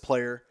knows this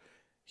player.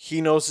 He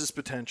knows his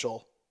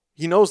potential.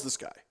 He knows this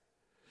guy.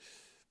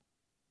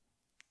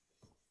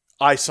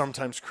 I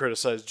sometimes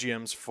criticize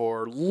GMs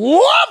for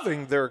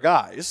loving their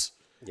guys.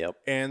 Yep.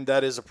 And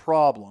that is a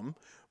problem.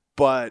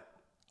 But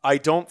I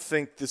don't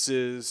think this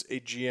is a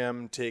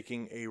GM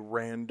taking a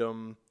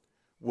random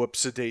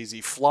whoops-a-daisy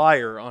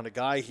flyer on a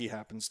guy he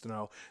happens to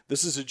know.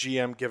 This is a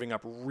GM giving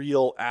up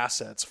real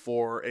assets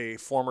for a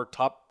former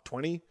top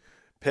 20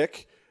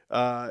 pick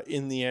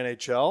in the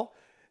NHL.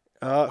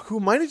 Who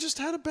might have just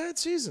had a bad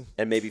season.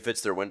 And maybe fits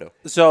their window.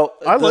 So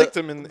I liked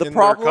them in their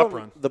cup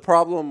run. The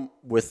problem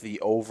with the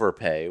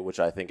overpay,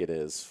 which I think it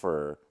is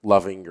for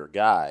loving your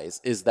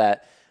guys, is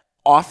that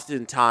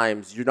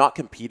oftentimes you're not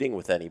competing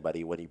with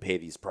anybody when you pay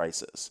these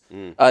prices.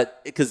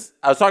 Because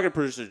I was talking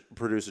to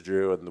producer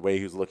Drew, and the way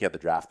he was looking at the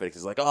draft picks,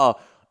 he's like,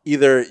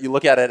 either you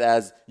look at it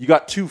as you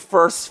got 2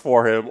 firsts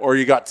for him or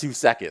you got 2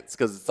 seconds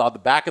because it's on the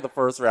back of the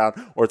first round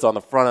or it's on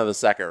the front of the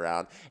second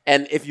round.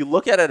 And if you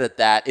look at it at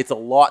that, it's a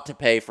lot to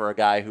pay for a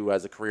guy who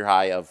has a career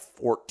high of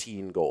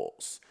 14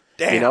 goals.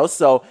 Damn.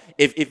 So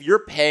if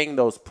you're paying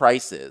those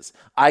prices,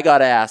 I got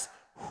to ask,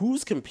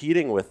 who's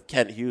competing with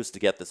Kent Hughes to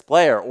get this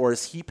player, or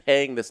is he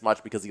paying this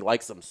much because he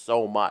likes him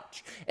so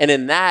much? And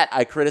in that,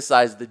 I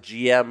criticize the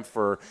GM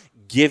for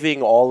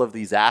giving all of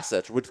these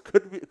assets, which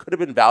could have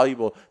been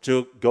valuable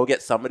to go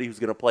get somebody who's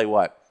going to play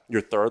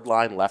your third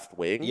line left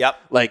wing. Yep.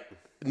 Like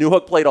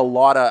Newhook played a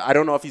lot of. I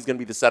don't know if he's going to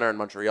be the center in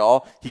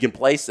Montreal. He can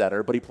play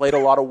center, but he played a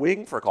lot of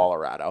wing for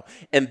Colorado,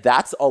 and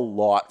that's a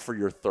lot for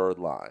your third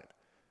line.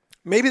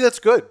 Maybe that's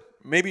good.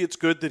 Maybe it's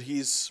good that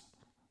he's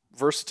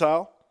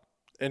versatile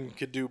and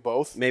could do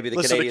both. Maybe the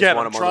Listen, Canadiens again,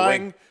 want I'm him on the wing.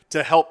 trying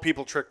to help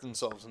people trick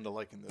themselves into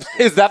liking this.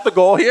 Is that the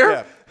goal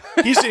here?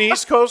 Yeah. He's an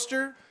East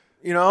Coaster,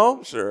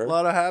 Sure. A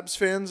lot of Habs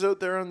fans out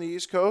there on the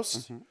East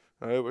Coast.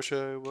 Mm-hmm. I wish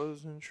I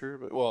wasn't sure,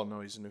 but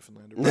no, he's a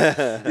Newfoundlander.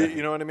 But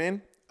you know what I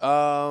mean?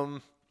 I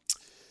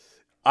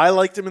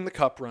liked him in the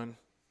Cup run.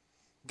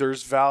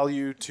 There's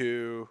value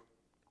to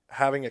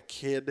having a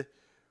kid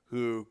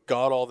who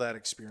got all that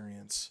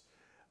experience.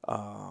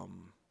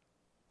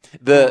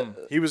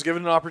 He was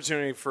given an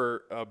opportunity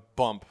for a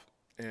bump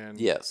and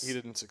Yes. he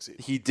didn't succeed.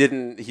 He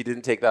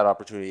didn't take that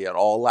opportunity at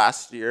all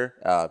last year.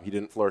 He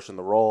didn't flourish in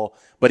the role,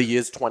 but he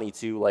is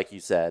 22, like you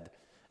said.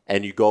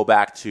 And you go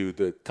back to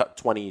the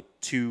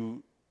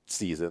 2022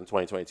 season.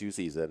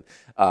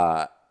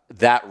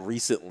 That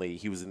recently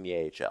he was in the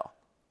AHL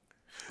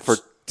for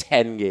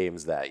 10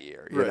 games that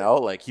year. You know,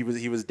 like he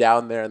was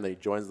down there, and then he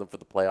joins them for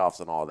the playoffs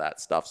and all that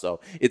stuff. So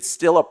it's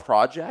still a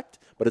project,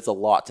 but it's a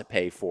lot to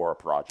pay for a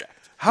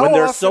project. When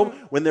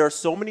there are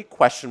so many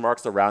question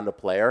marks around a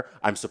player,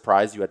 I'm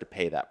surprised you had to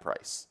pay that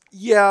price.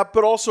 Yeah,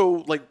 but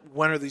also, like,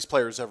 when are these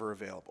players ever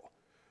available?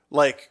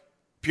 Like,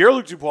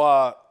 Pierre-Luc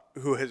Dubois,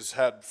 who has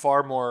had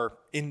far more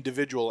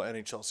individual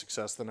NHL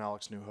success than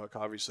Alex Newhook.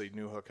 Obviously,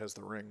 Newhook has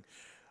the ring.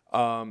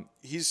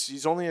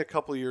 He's only a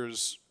couple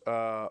years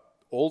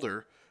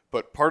older,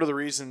 but part of the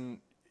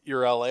reason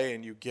you're LA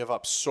and you give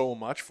up so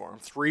much for him,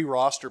 3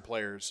 roster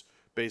players,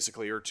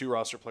 basically, or 2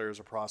 roster players,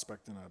 a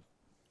prospect and a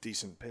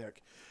decent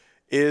pick,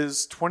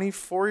 is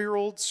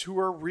 24-year-olds who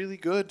are really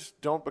good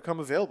don't become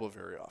available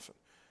very often,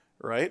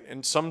 right?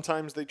 And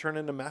sometimes they turn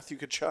into Matthew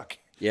Tkachuk.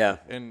 Yeah.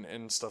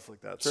 And stuff like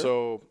that. Sure.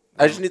 So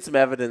I just need some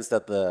evidence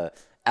that the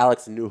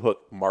Alex Newhook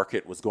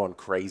market was going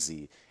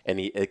crazy,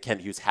 and Kent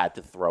Hughes had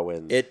to throw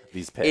in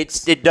these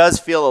picks. It does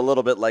feel a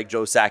little bit like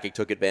Joe Sakic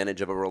took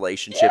advantage of a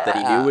relationship that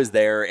he knew was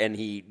there, and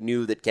he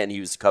knew that Kent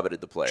Hughes coveted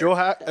the player. Joe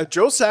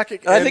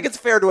Sakic. I think it's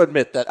fair to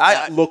admit that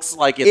it looks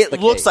like it's the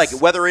case. It looks like it.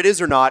 Whether it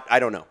is or not, I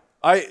don't know.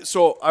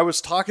 So I was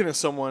talking to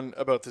someone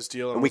about this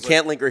deal, and we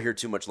can't linger here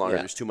too much longer.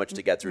 Yeah. There's too much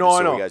to get through. No,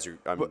 I know. You guys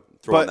I'm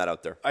throwing that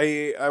out there.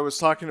 I was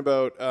talking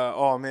about,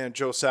 oh man,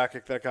 Joe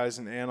Sakic, that guy's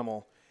an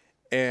animal,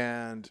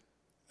 and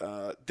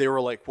they were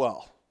like,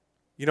 well,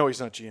 you know, he's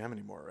not GM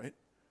anymore, right?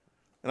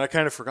 And I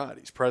kind of forgot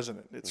he's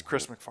president. It's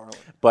Chris McFarland.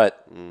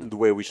 But the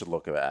way we should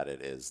look at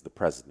it is the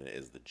president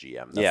is the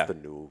GM. That's the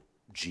new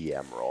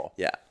GM role.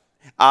 Yeah.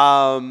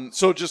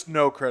 So just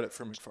no credit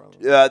for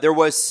McFarland. There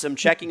was some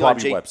checking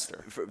Bobby on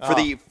Webster. For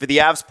the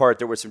Avs part.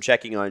 There was some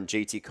checking on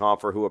JT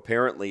Compher, who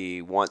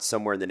apparently wants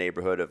somewhere in the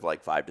neighborhood of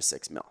like $5 to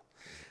 $6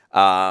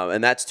 million,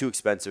 and that's too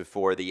expensive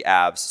for the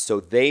Avs. So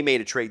they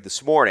made a trade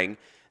this morning.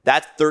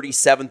 That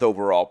 37th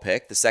overall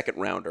pick, the second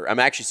rounder. I'm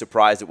actually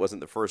surprised it wasn't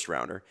the first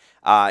rounder.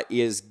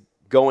 Is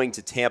going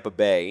to Tampa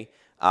Bay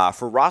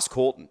for Ross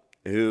Colton,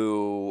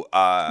 who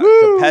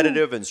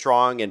competitive and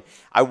strong, and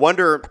I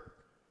wonder.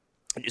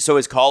 So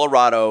is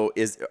Colorado,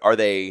 are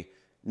they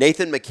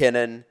Nathan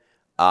McKinnon,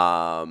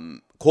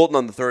 Colton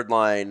on the third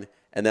line,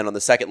 and then on the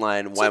second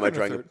line, why am I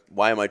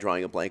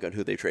drawing a blank on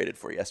who they traded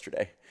for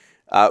yesterday?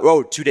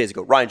 2 days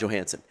ago, Ryan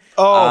Johansson.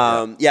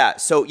 Okay. Yeah,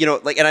 so,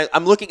 and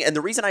I'm looking, and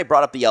the reason I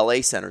brought up the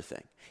LA Center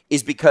thing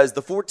is because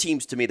the 4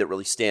 teams to me that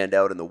really stand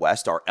out in the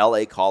West are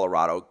LA,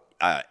 Colorado,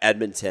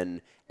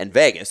 Edmonton, and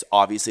Vegas.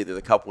 Obviously, they're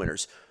the Cup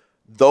winners.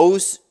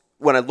 Those,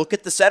 when I look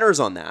at the centers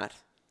on that,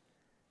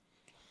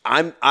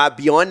 I'm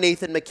beyond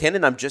Nathan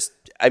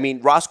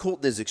McKinnon. Ross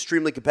Colton is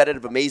extremely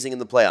competitive, amazing in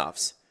the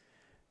playoffs.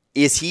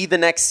 Is he the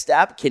next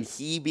step? Can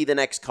he be the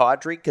next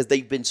Kadri? Because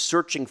they've been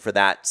searching for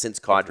that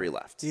since Kadri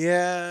left.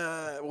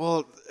 Yeah,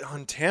 well,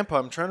 on Tampa,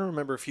 I'm trying to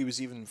remember if he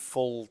was even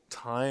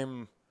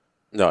full-time.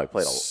 No, he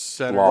played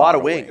center. A lot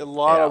of wing. A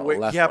lot of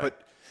wing. Yeah, wing.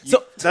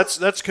 But that's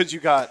because you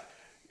got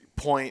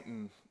Point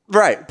and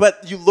right.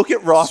 But you look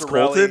at Ross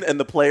Cirelli. Colton and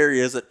the player he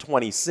is at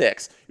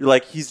 26. You're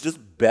like, he's just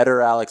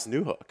better Alex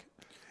Newhook.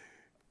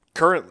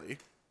 Currently,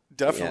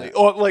 definitely. Yeah.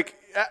 Oh, like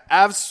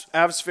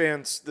Avs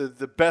fans,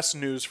 the best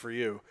news for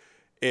you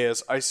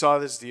is I saw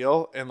this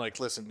deal and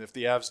listen, if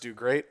the Avs do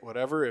great,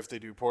 whatever. If they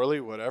do poorly,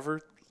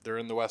 whatever. They're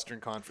in the Western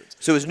Conference.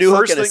 So is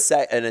Newhook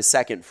in a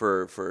second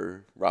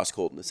for Ross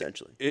Colton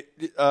essentially?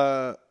 Is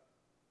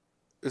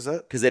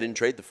that because they didn't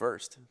trade the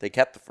first? They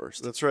kept the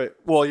first. That's right.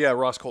 Well, yeah,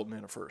 Ross Colton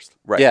had a first.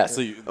 Right. Yeah.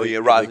 So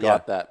Ross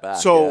got that back.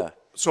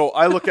 So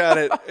I look at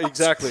it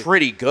exactly. It's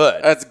pretty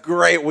good. That's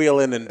great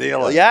wheeling and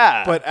dealing.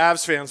 Yeah. But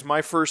Avs fans,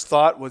 my first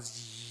thought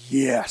was,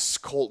 yes,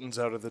 Colton's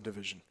out of the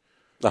division.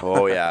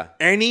 Oh, yeah.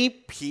 Any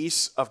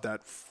piece of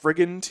that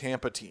friggin'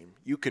 Tampa team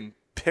you can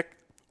pick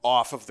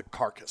off of the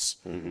carcass.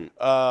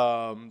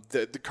 Mm-hmm.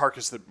 The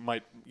carcass that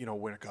might,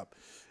 win a cup.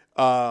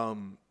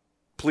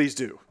 Please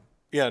do.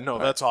 Yeah, no,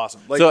 that's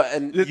awesome.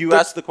 You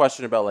asked the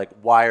question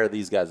about, why are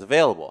these guys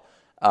available?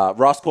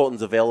 Ross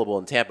Colton's available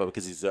in Tampa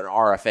because he's an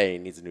RFA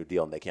and needs a new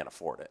deal and they can't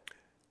afford it.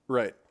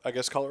 Right. I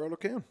guess Colorado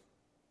can.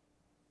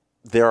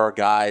 There are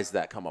guys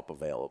that come up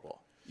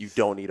available. You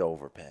don't need to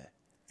overpay.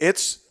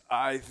 This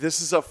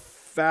is a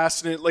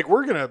fascinating,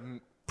 we're going to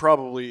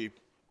probably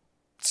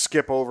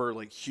skip over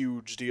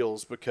huge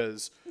deals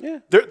because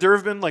there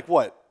have been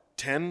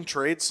 10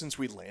 trades since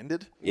we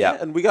landed. Yeah,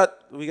 and we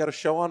got a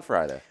show on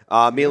Friday.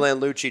 Milan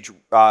Lucic,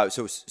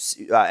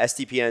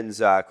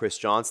 STPN's Chris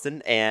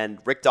Johnston, and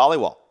Rick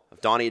Dhaliwal of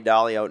Donnie and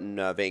Dolly out in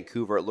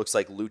Vancouver. It looks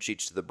like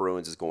Lucic to the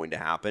Bruins is going to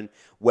happen,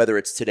 whether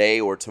it's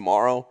today or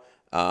tomorrow.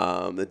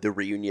 The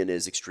reunion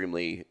is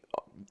extremely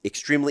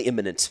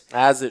imminent,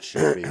 as it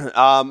should be.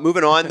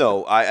 Moving on,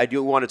 though, I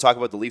do want to talk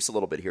about the Leafs a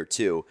little bit here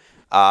too.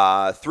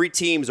 Three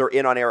teams are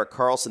in on Erik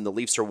Karlsson. The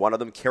Leafs are one of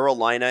them.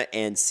 Carolina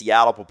and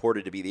Seattle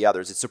purported to be the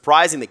others. It's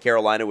surprising that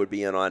Carolina would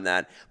be in on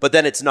that, but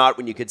then it's not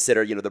when you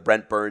consider, the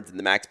Brent Burns and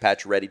the Max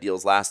Pacioretty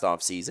deals last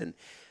offseason.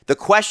 The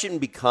question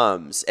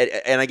becomes,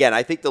 and again,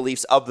 I think the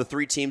Leafs, of the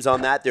three teams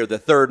on that, they're the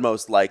third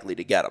most likely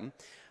to get them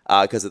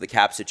because of the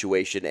cap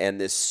situation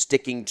and this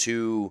sticking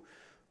to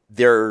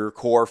their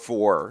core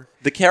four.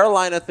 The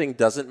Carolina thing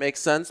doesn't make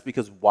sense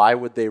because why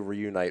would they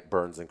reunite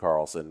Burns and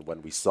Karlsson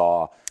when we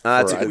saw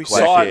we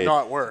saw it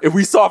not work? If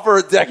we saw for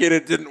a decade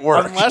it didn't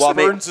work. Unless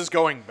Burns is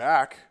going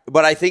back.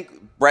 But I think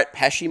Brett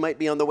Pesce might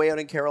be on the way out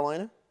in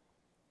Carolina.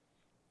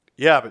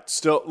 Yeah, but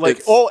still,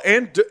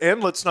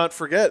 and let's not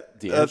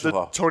forget the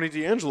Tony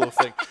DeAngelo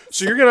thing.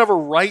 So you're gonna have a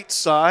right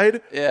side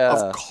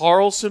of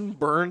Karlsson,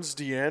 Burns,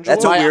 DeAngelo.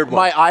 That's a weird one.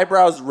 My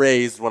eyebrows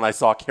raised when I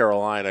saw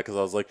Carolina because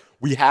I was like,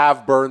 we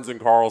have Burns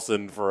and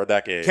Karlsson for a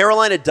decade.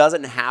 Carolina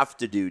doesn't have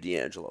to do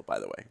DeAngelo, by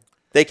the way.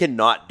 They can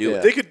not do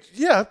it.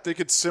 They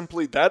could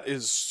simply. That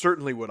is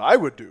certainly what I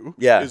would do.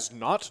 Yeah. Is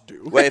not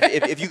do. Well,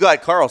 if you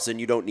got Karlsson,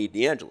 you don't need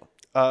DeAngelo.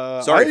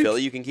 Sorry,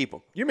 Philly, you can keep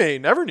him. You may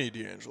never need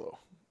DeAngelo.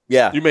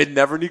 Yeah. You may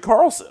never need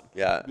Karlsson.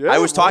 Yeah. I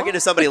was talking to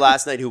somebody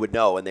last night who would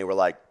know, and they were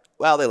like,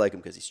 well, they like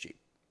him because he's cheap.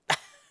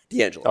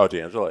 DeAngelo. Oh,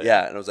 DeAngelo.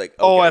 Yeah. And I was like,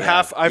 at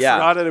half. I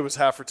forgot that it was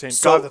half retained.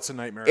 So God, that's a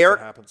nightmare if that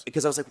happens.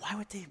 Because I was like,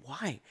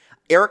 why?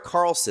 Erik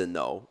Karlsson,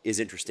 though, is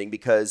interesting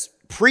because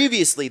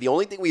previously, the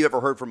only thing we've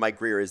ever heard from Mike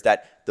Greer is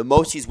that the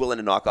most he's willing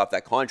to knock off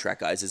that contract,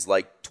 guys, is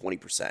like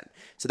 20%.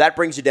 So that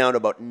brings you down to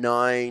about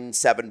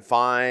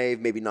 $9.75,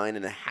 maybe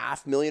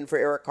 $9.5 million for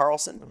Erik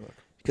Karlsson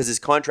because his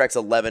contract's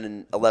 11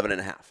 and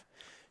a half.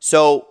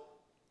 So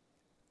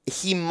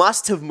he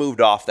must have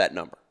moved off that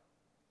number.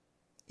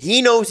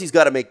 He knows he's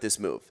got to make this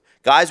move.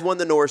 Guys won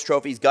the Norris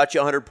Trophy. He's got you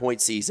a 100-point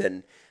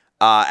season.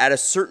 At a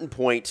certain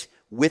point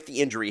with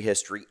the injury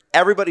history,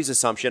 everybody's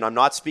assumption, I'm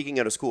not speaking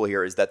out of school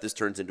here, is that this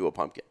turns into a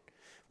pumpkin.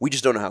 We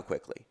just don't know how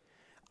quickly.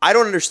 I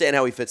don't understand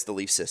how he fits the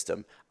Leaf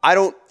system. I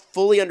don't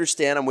fully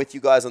understand. I'm with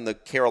you guys on the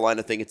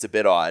Carolina thing. It's a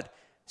bit odd.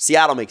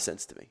 Seattle makes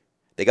sense to me.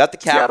 They got the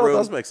cap Seattle room.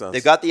 Does make sense.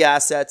 They've got the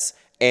assets,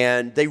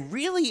 and they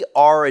really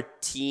are a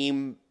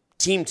team.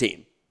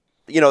 Matty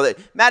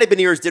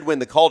Beniers did win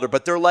the Calder,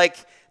 but they're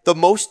like the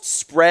most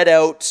spread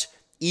out,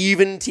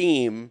 even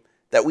team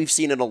that we've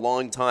seen in a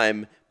long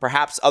time,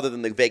 perhaps other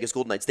than the Vegas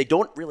Golden Knights. They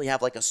don't really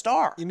have like a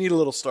star. You need a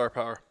little star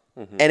power.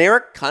 Mm-hmm. And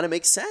Erik kind of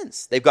makes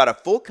sense. They've got a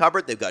full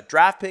cupboard. They've got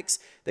draft picks.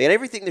 They got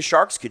everything the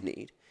Sharks could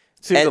need.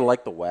 Seems to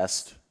like the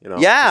West.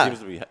 Yeah. It seems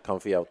to be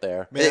comfy out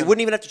there. They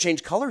wouldn't even have to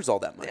change colors all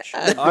that much.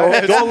 Go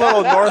a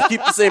little north,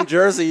 keep the same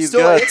jersey.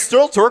 It's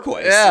still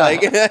turquoise.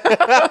 Yeah.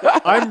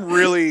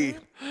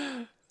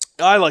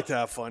 I like to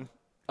have fun.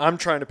 I'm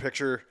trying to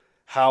picture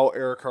how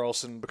Erik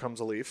Karlsson becomes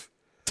a Leaf.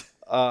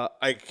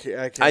 I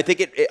can't. I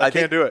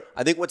can't do it.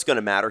 I think what's going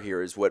to matter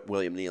here is what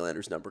William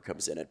Nylander's number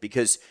comes in at.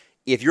 Because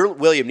if you're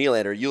William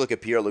Nylander, you look at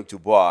Pierre-Luc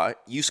Dubois,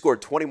 you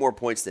scored 20 more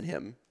points than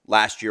him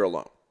last year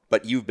alone.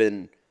 But you've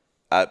been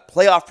a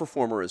playoff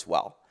performer as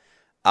well.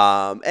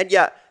 And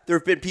yeah, there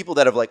have been people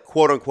that have like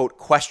quote unquote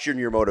questioned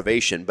your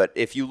motivation. But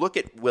if you look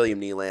at William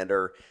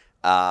Nylander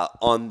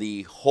on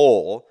the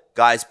whole,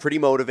 guy's pretty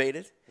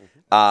motivated.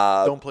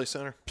 Don't play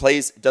center.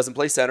 Doesn't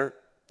play center.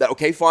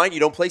 Okay, fine. You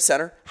don't play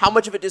center. How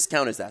much of a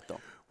discount is that,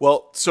 though?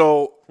 Well,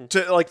 so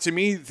to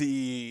me,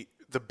 the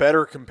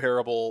better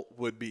comparable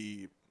would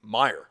be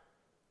Meyer,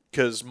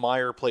 because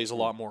Meyer plays a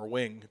lot more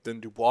wing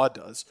than Dubois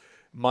does.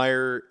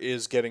 Meyer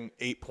is getting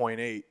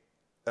 8.8.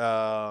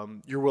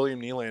 You're William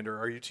Nylander.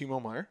 Are you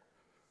Timo Meyer?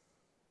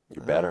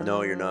 You're better.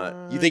 No, you're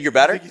not. You think you're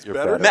better? I think he's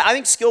better. I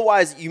think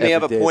skill-wise, you may Every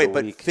have a day point, of the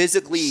but week.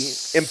 physically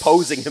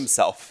imposing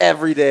himself.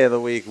 Every day of the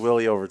week,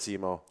 Willie over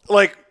Timo.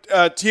 Like,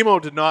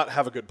 Timo did not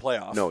have a good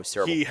playoff. No, it's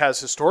terrible. He has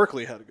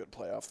historically had a good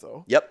playoff,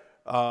 though. Yep.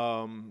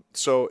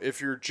 So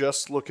if you're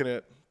just looking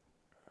at,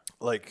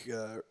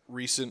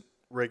 recent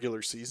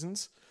regular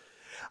seasons,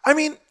 I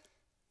mean,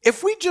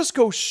 if we just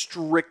go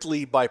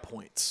strictly by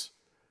points,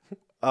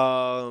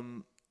 all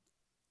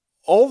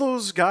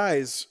those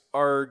guys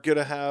are going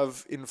to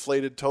have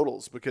inflated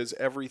totals because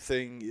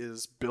everything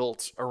is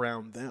built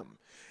around them.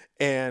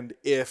 And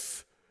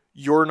if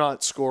you're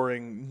not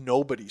scoring,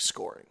 nobody's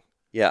scoring.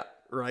 Yeah.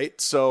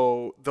 Right?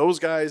 So those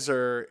guys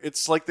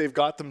it's like they've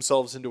got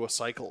themselves into a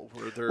cycle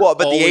where they're but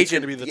the always agent,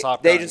 going to be the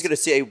top the guys. agent's going to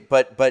say,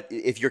 but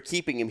if you're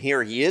keeping him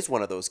here, he is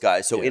one of those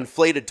guys. So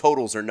inflated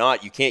totals or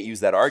not, you can't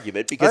use that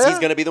argument because he's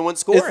going to be the one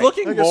scoring. It's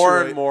looking I guess more you're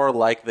and right. more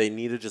like they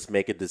need to just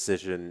make a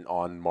decision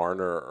on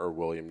Marner or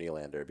William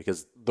Nylander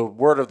because the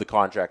word of the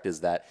contract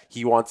is that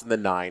he wants in the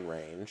 9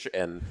 range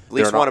and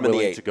Leafs they're want not him in the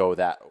willing 8. to go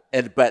that.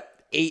 But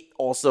 8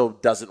 also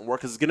doesn't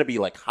work because it's going to be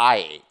like high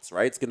 8s,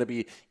 right? It's going to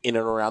be in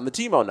and around the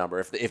Timo number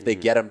if they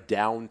get him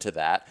down to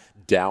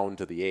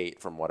the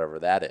 8 from whatever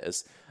that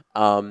is.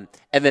 And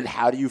then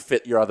how do you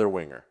fit your other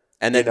winger?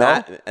 And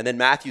then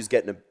Matthews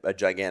getting a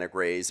gigantic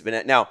raise.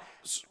 Now,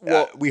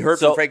 we heard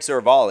so- from Frank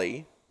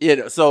Saravalli.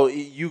 So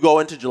you go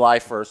into July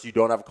 1st, you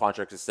don't have a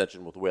contract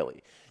extension with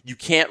Willie. You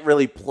can't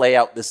really play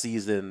out the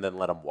season and then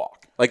let him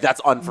walk. Like,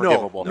 that's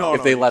unforgivable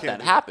if they let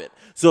that happen.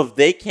 So if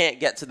they can't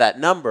get to that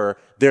number,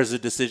 there's a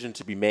decision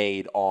to be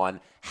made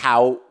on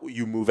how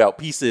you move out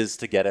pieces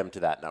to get him to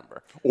that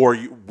number, or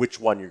which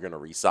one you're going to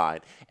re-sign.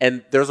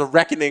 And there's a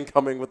reckoning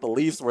coming with the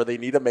Leafs where they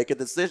need to make a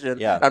decision.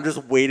 Yeah. I'm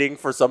just waiting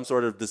for some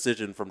sort of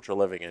decision from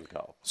Treliving and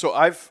co. So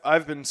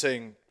I've been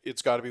saying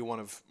it's got to be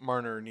one of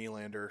Marner or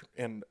Nylander,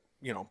 and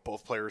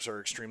both players are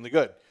extremely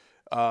good.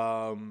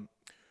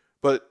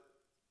 But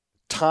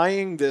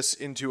tying this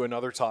into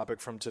another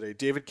topic from today,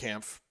 David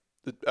Kampf,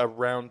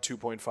 around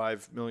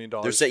 $2.5 million.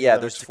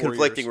 There's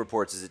conflicting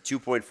reports. Is it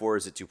 2.4?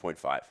 Is it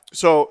 2.5?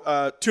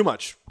 So too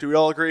much. Do we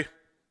all agree?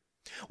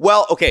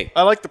 Well, okay.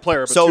 I like the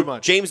player, but too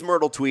much. James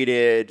Myrtle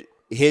tweeted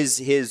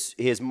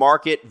his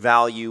market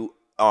value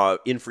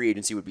in free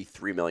agency would be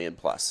 $3 million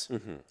plus.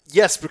 Mm-hmm.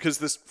 Yes, because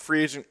this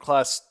free agent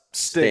class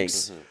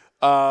stinks.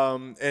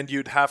 And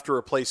you'd have to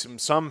replace him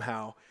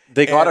somehow.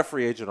 They got a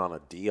free agent on a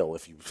deal,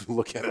 if you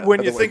look at it.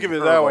 When you think of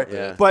it that way.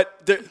 Yeah.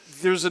 But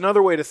there's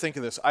another way to think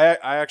of this. I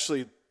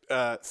actually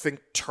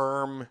think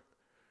term...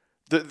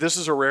 this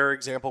is a rare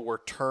example where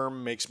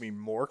term makes me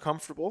more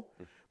comfortable.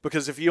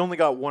 Because if he only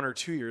got 1 or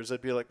 2 years,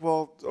 I'd be like,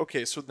 well,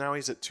 okay, so now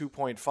he's at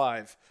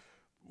 2.5,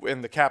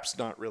 and the cap's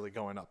not really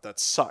going up. That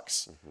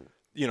sucks.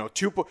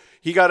 Mm-hmm.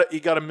 He got a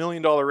 $1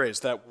 million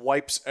raise. That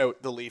wipes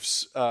out the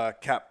Leafs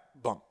cap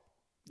bump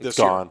this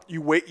year.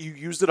 You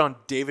used it on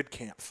David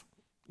Kampf.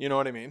 You know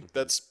what I mean?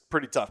 That's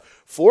pretty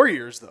tough. 4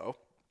 years, though.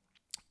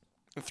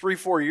 In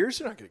 3-4 years,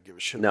 you're not going to give a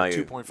shit about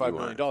 $2.5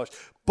 million.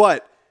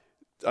 But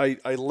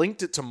I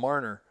linked it to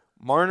Marner.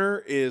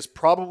 Marner is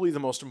probably the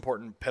most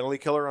important penalty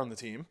killer on the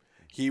team.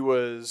 He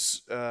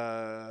was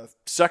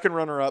second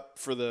runner-up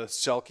for the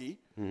Selke,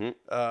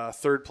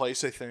 third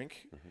place, I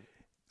think.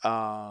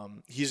 Mm-hmm.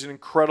 He's an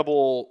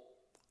incredible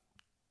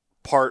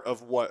part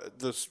of what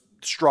the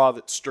straw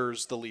that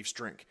stirs the Leafs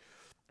drink.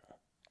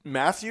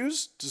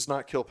 Matthews does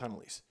not kill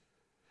penalties.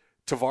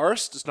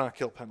 Tavares does not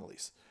kill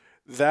penalties.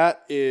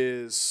 That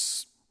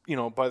is,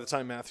 by the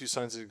time Matthews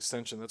signs his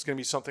extension, that's going to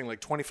be something like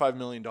 $25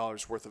 million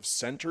worth of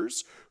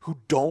centers who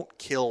don't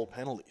kill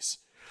penalties.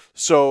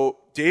 So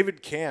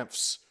David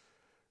Kampf's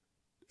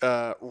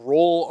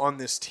role on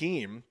this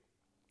team,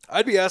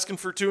 I'd be asking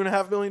for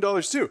 $2.5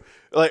 million too.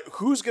 Like,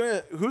 who's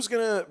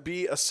gonna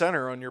be a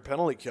center on your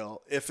penalty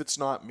kill if it's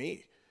not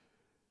me?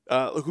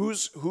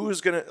 Who's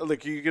gonna,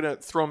 like, are you gonna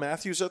throw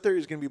Matthews out there?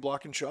 He's gonna be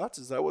blocking shots.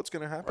 Is that what's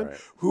gonna happen? Right.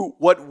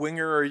 What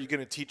winger are you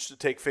gonna teach to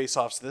take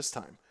faceoffs this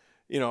time?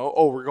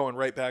 We're going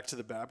right back to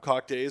the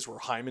Babcock days where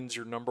Hyman's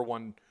your number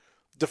one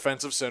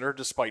defensive center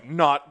despite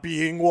not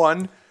being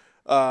one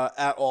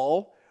at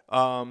all.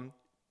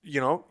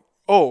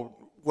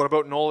 What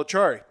about Noel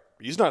Achari?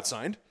 He's not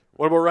signed.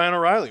 What about Ryan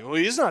O'Reilly? Well,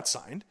 he's not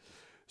signed.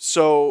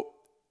 So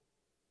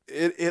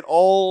it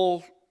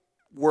all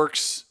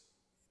works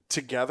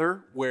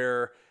together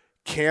where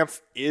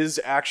Kampf is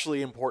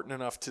actually important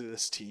enough to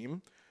this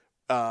team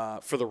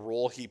for the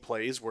role he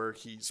plays where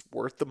he's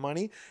worth the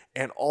money.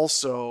 And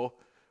also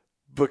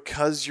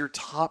because your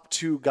top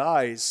two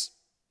guys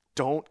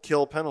don't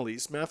kill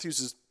penalties. Matthews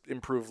has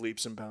improved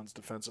leaps and bounds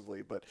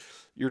defensively, but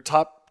your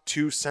top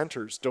two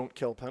centers don't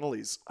kill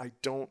penalties. I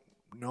don't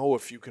know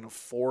if you can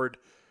afford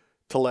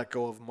to let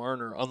go of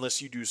Marner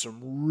unless you do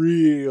some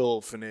real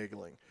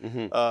finagling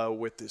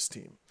with this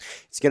team.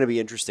 It's going to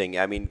be interesting.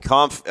 I mean,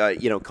 Kampf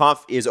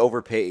is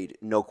overpaid,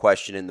 no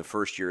question, in the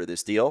first year of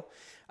this deal.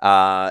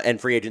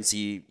 And free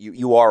agency,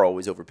 you are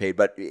always overpaid.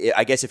 But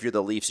I guess if you're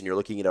the Leafs and you're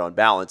looking at it on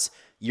balance,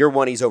 year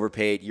one he's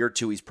overpaid, year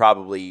two he's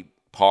probably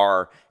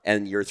par,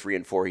 and year 3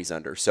 and 4 he's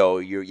under. So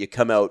you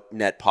come out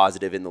net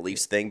positive in the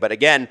Leafs thing. But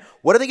again,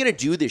 what are they going to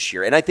do this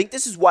year? And I think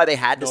this is why they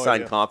had to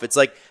sign Kampf. It's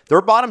like their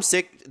bottom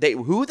six.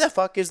 Who the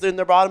fuck is in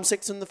their bottom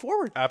six in the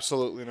forward?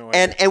 Absolutely no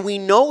idea. And we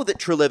know that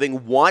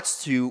Treliving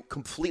wants to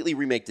completely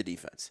remake the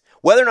defense.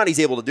 Whether or not he's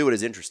able to do it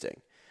is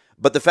interesting.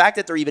 But the fact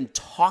that they're even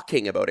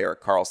talking about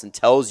Erik Karlsson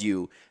tells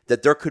you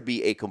that there could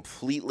be a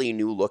completely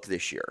new look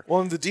this year. Well,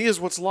 and the D is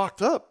what's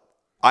locked up.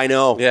 I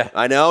know. Yeah.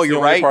 I know.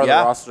 You're right.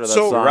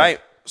 So right.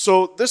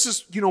 So this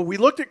is, we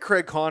looked at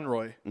Craig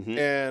Conroy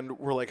and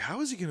we're like,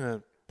 how is he going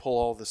to pull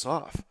all this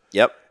off?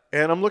 Yep.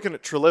 And I'm looking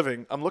at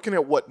Treliving. I'm looking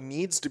at what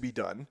needs to be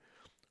done,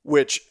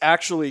 which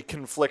actually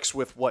conflicts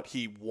with what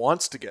he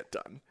wants to get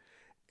done.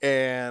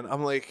 And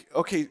I'm like,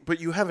 okay, but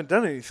you haven't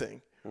done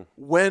anything.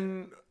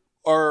 When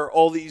are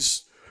all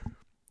these...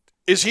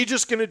 Is he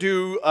just going to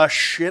do a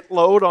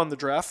shitload on the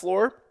draft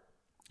floor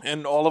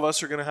and all of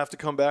us are going to have to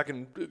come back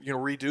and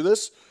redo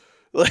this?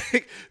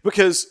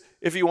 Because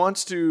if he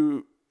wants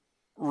to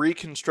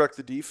reconstruct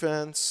the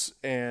defense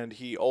and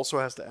he also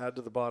has to add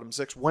to the bottom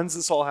six, when's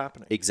this all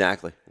happening?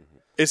 Exactly.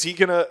 Is he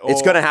going to...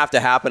 It's going to have to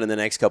happen in the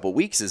next couple of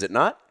weeks, is it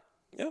not?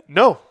 Yeah.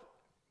 No.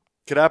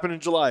 Could happen in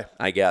July.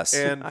 I guess.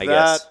 And I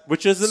guess.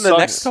 Which is in the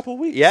next couple of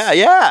weeks.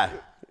 Yeah.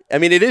 I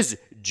mean, it is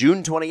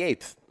June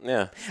 28th.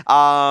 Yeah.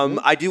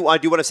 I do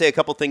want to say a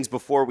couple things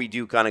before we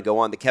do kind of go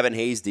on. The Kevin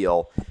Hayes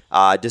deal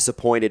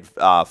disappointed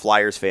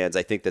Flyers fans.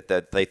 I think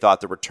that they thought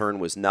the return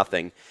was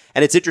nothing.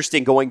 And it's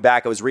interesting going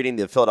back. I was reading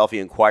the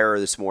Philadelphia Inquirer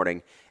this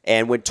morning,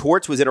 And when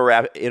Torts was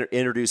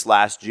introduced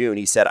last June,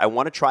 he said, I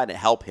want to try to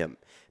help him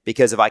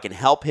because if I can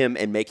help him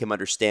and make him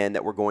understand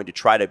that we're going to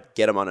try to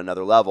get him on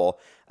another level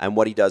and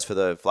what he does for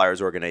the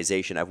Flyers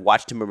organization, I've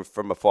watched him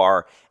from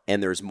afar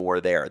and there's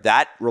more there.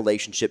 That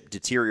relationship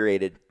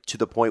deteriorated to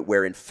the point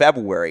where in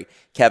February,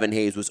 Kevin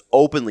Hayes was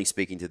openly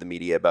speaking to the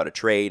media about a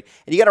trade.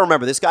 And you got to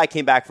remember, this guy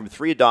came back from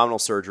 3 abdominal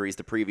surgeries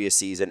the previous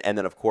season. And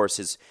then, of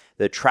course,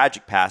 the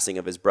tragic passing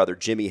of his brother,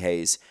 Jimmy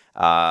Hayes,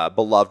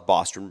 beloved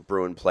Boston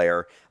Bruin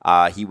player.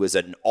 He was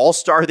an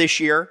all-star this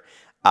year.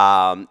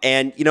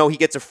 And, he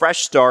gets a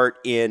fresh start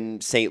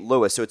in St.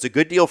 Louis. So it's a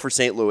good deal for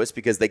St. Louis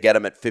because they get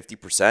him at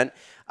 50%.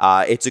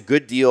 It's a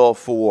good deal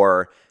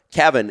for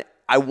Kevin.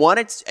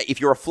 If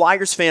you're a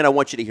Flyers fan, I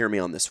want you to hear me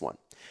on this one.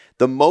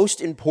 The most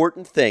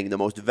important thing, the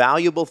most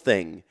valuable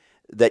thing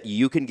that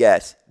you can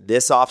get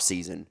this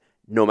offseason,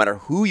 no matter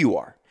who you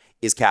are,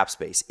 is cap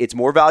space. It's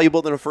more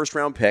valuable than a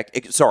first-round pick.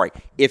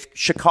 If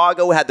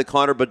Chicago had the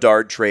Connor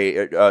Bedard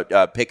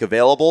pick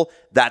available,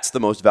 that's the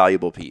most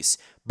valuable piece.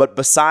 But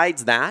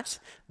besides that,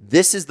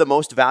 this is the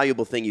most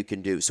valuable thing you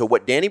can do. So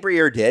what Danny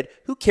Briere did,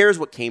 who cares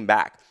what came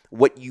back?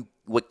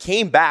 What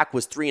came back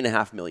was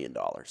 $3.5 million.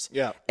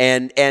 Yeah.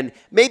 And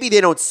maybe they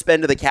don't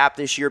spend to the cap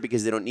this year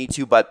because they don't need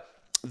to, but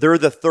they're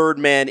the third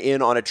man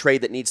in on a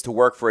trade that needs to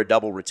work for a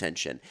double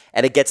retention,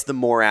 and it gets them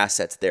more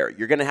assets there.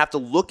 You're going to have to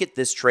look at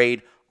this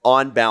trade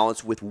on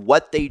balance with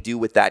what they do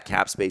with that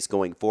cap space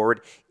going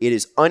forward. It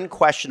is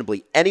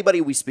unquestionably,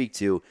 anybody we speak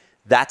to,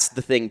 that's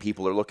the thing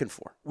people are looking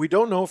for. We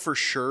don't know for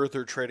sure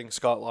they're trading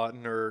Scott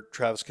Laughton or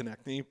Travis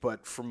Konechny,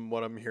 but from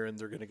what I'm hearing,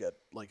 they're going to get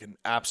like an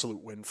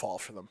absolute windfall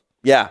for them.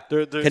 Yeah,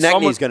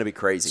 Konechny's going to be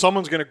crazy.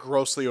 Someone's going to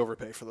grossly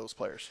overpay for those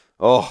players.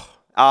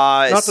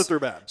 Not that they're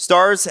bad.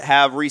 Stars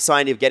have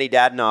re-signed Evgeny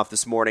Dadonov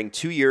this morning,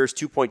 2 years,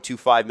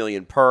 $2.25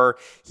 million per.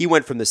 He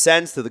went from the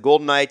Sens to the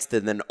Golden Knights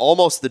to then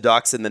almost the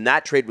Ducks, and then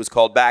that trade was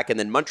called back. And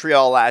then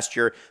Montreal last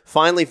year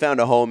finally found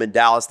a home in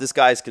Dallas. This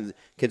guy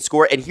can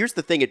score. And here's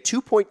the thing, at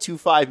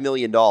 $2.25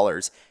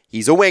 million,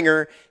 he's a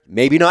winger,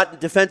 maybe not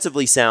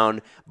defensively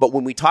sound, but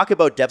when we talk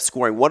about depth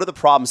scoring, one of the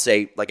problems,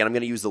 and I'm going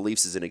to use the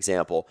Leafs as an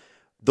example,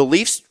 the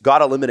Leafs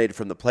got eliminated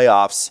from the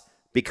playoffs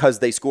because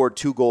they scored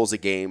 2 goals a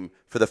game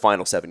for the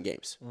final 7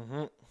 games.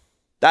 Mm-hmm.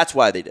 That's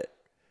why they did.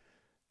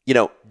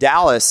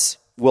 Dallas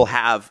will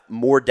have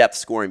more depth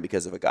scoring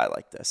because of a guy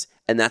like this.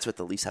 And that's what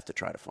the Leafs have to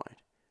try to find,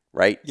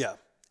 right? Yeah.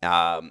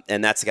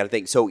 And that's the kind of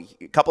thing. So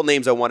a couple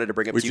names I wanted to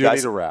bring up to you guys. We do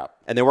need to wrap.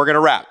 And then we're going to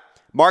wrap.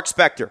 Mark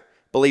Spector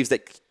believes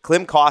that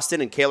Klim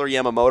Kostin and Kaylor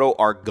Yamamoto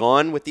are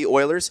gone with the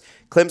Oilers.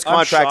 Klim's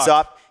contract's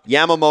up.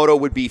 Yamamoto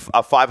would be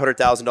a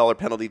 $500,000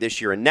 penalty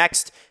this year and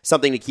next.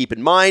 Something to keep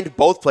in mind.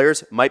 Both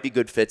players might be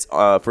good fits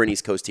for an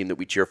East Coast team that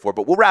we cheer for,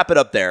 but we'll wrap it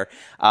up there.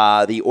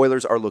 The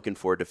Oilers are looking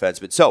for a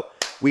defenseman. So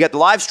we got the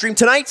live stream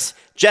tonight.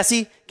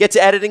 Jesse, get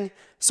to editing.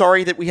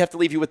 Sorry that we have to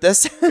leave you with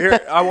this. Here,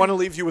 I want to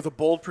leave you with a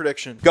bold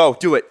prediction. Go,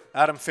 do it.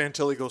 Adam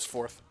Fantilli goes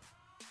 4th.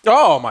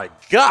 Oh, my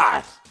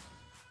God.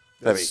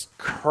 That'd be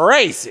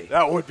crazy.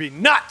 That would be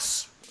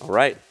nuts. All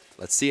right.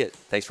 Let's see it.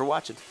 Thanks for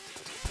watching.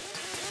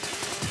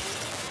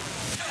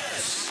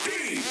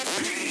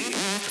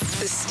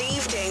 The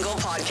Steve Dangle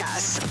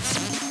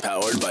Podcast.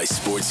 Powered by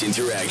Sports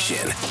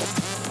Interaction.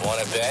 Want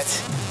to bet?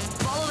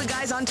 Follow the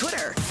guys on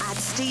Twitter at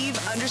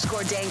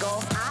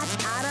Steve_Dangle,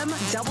 at Adam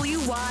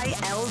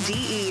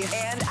WYLDE,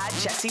 and at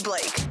Jesse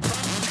Blake.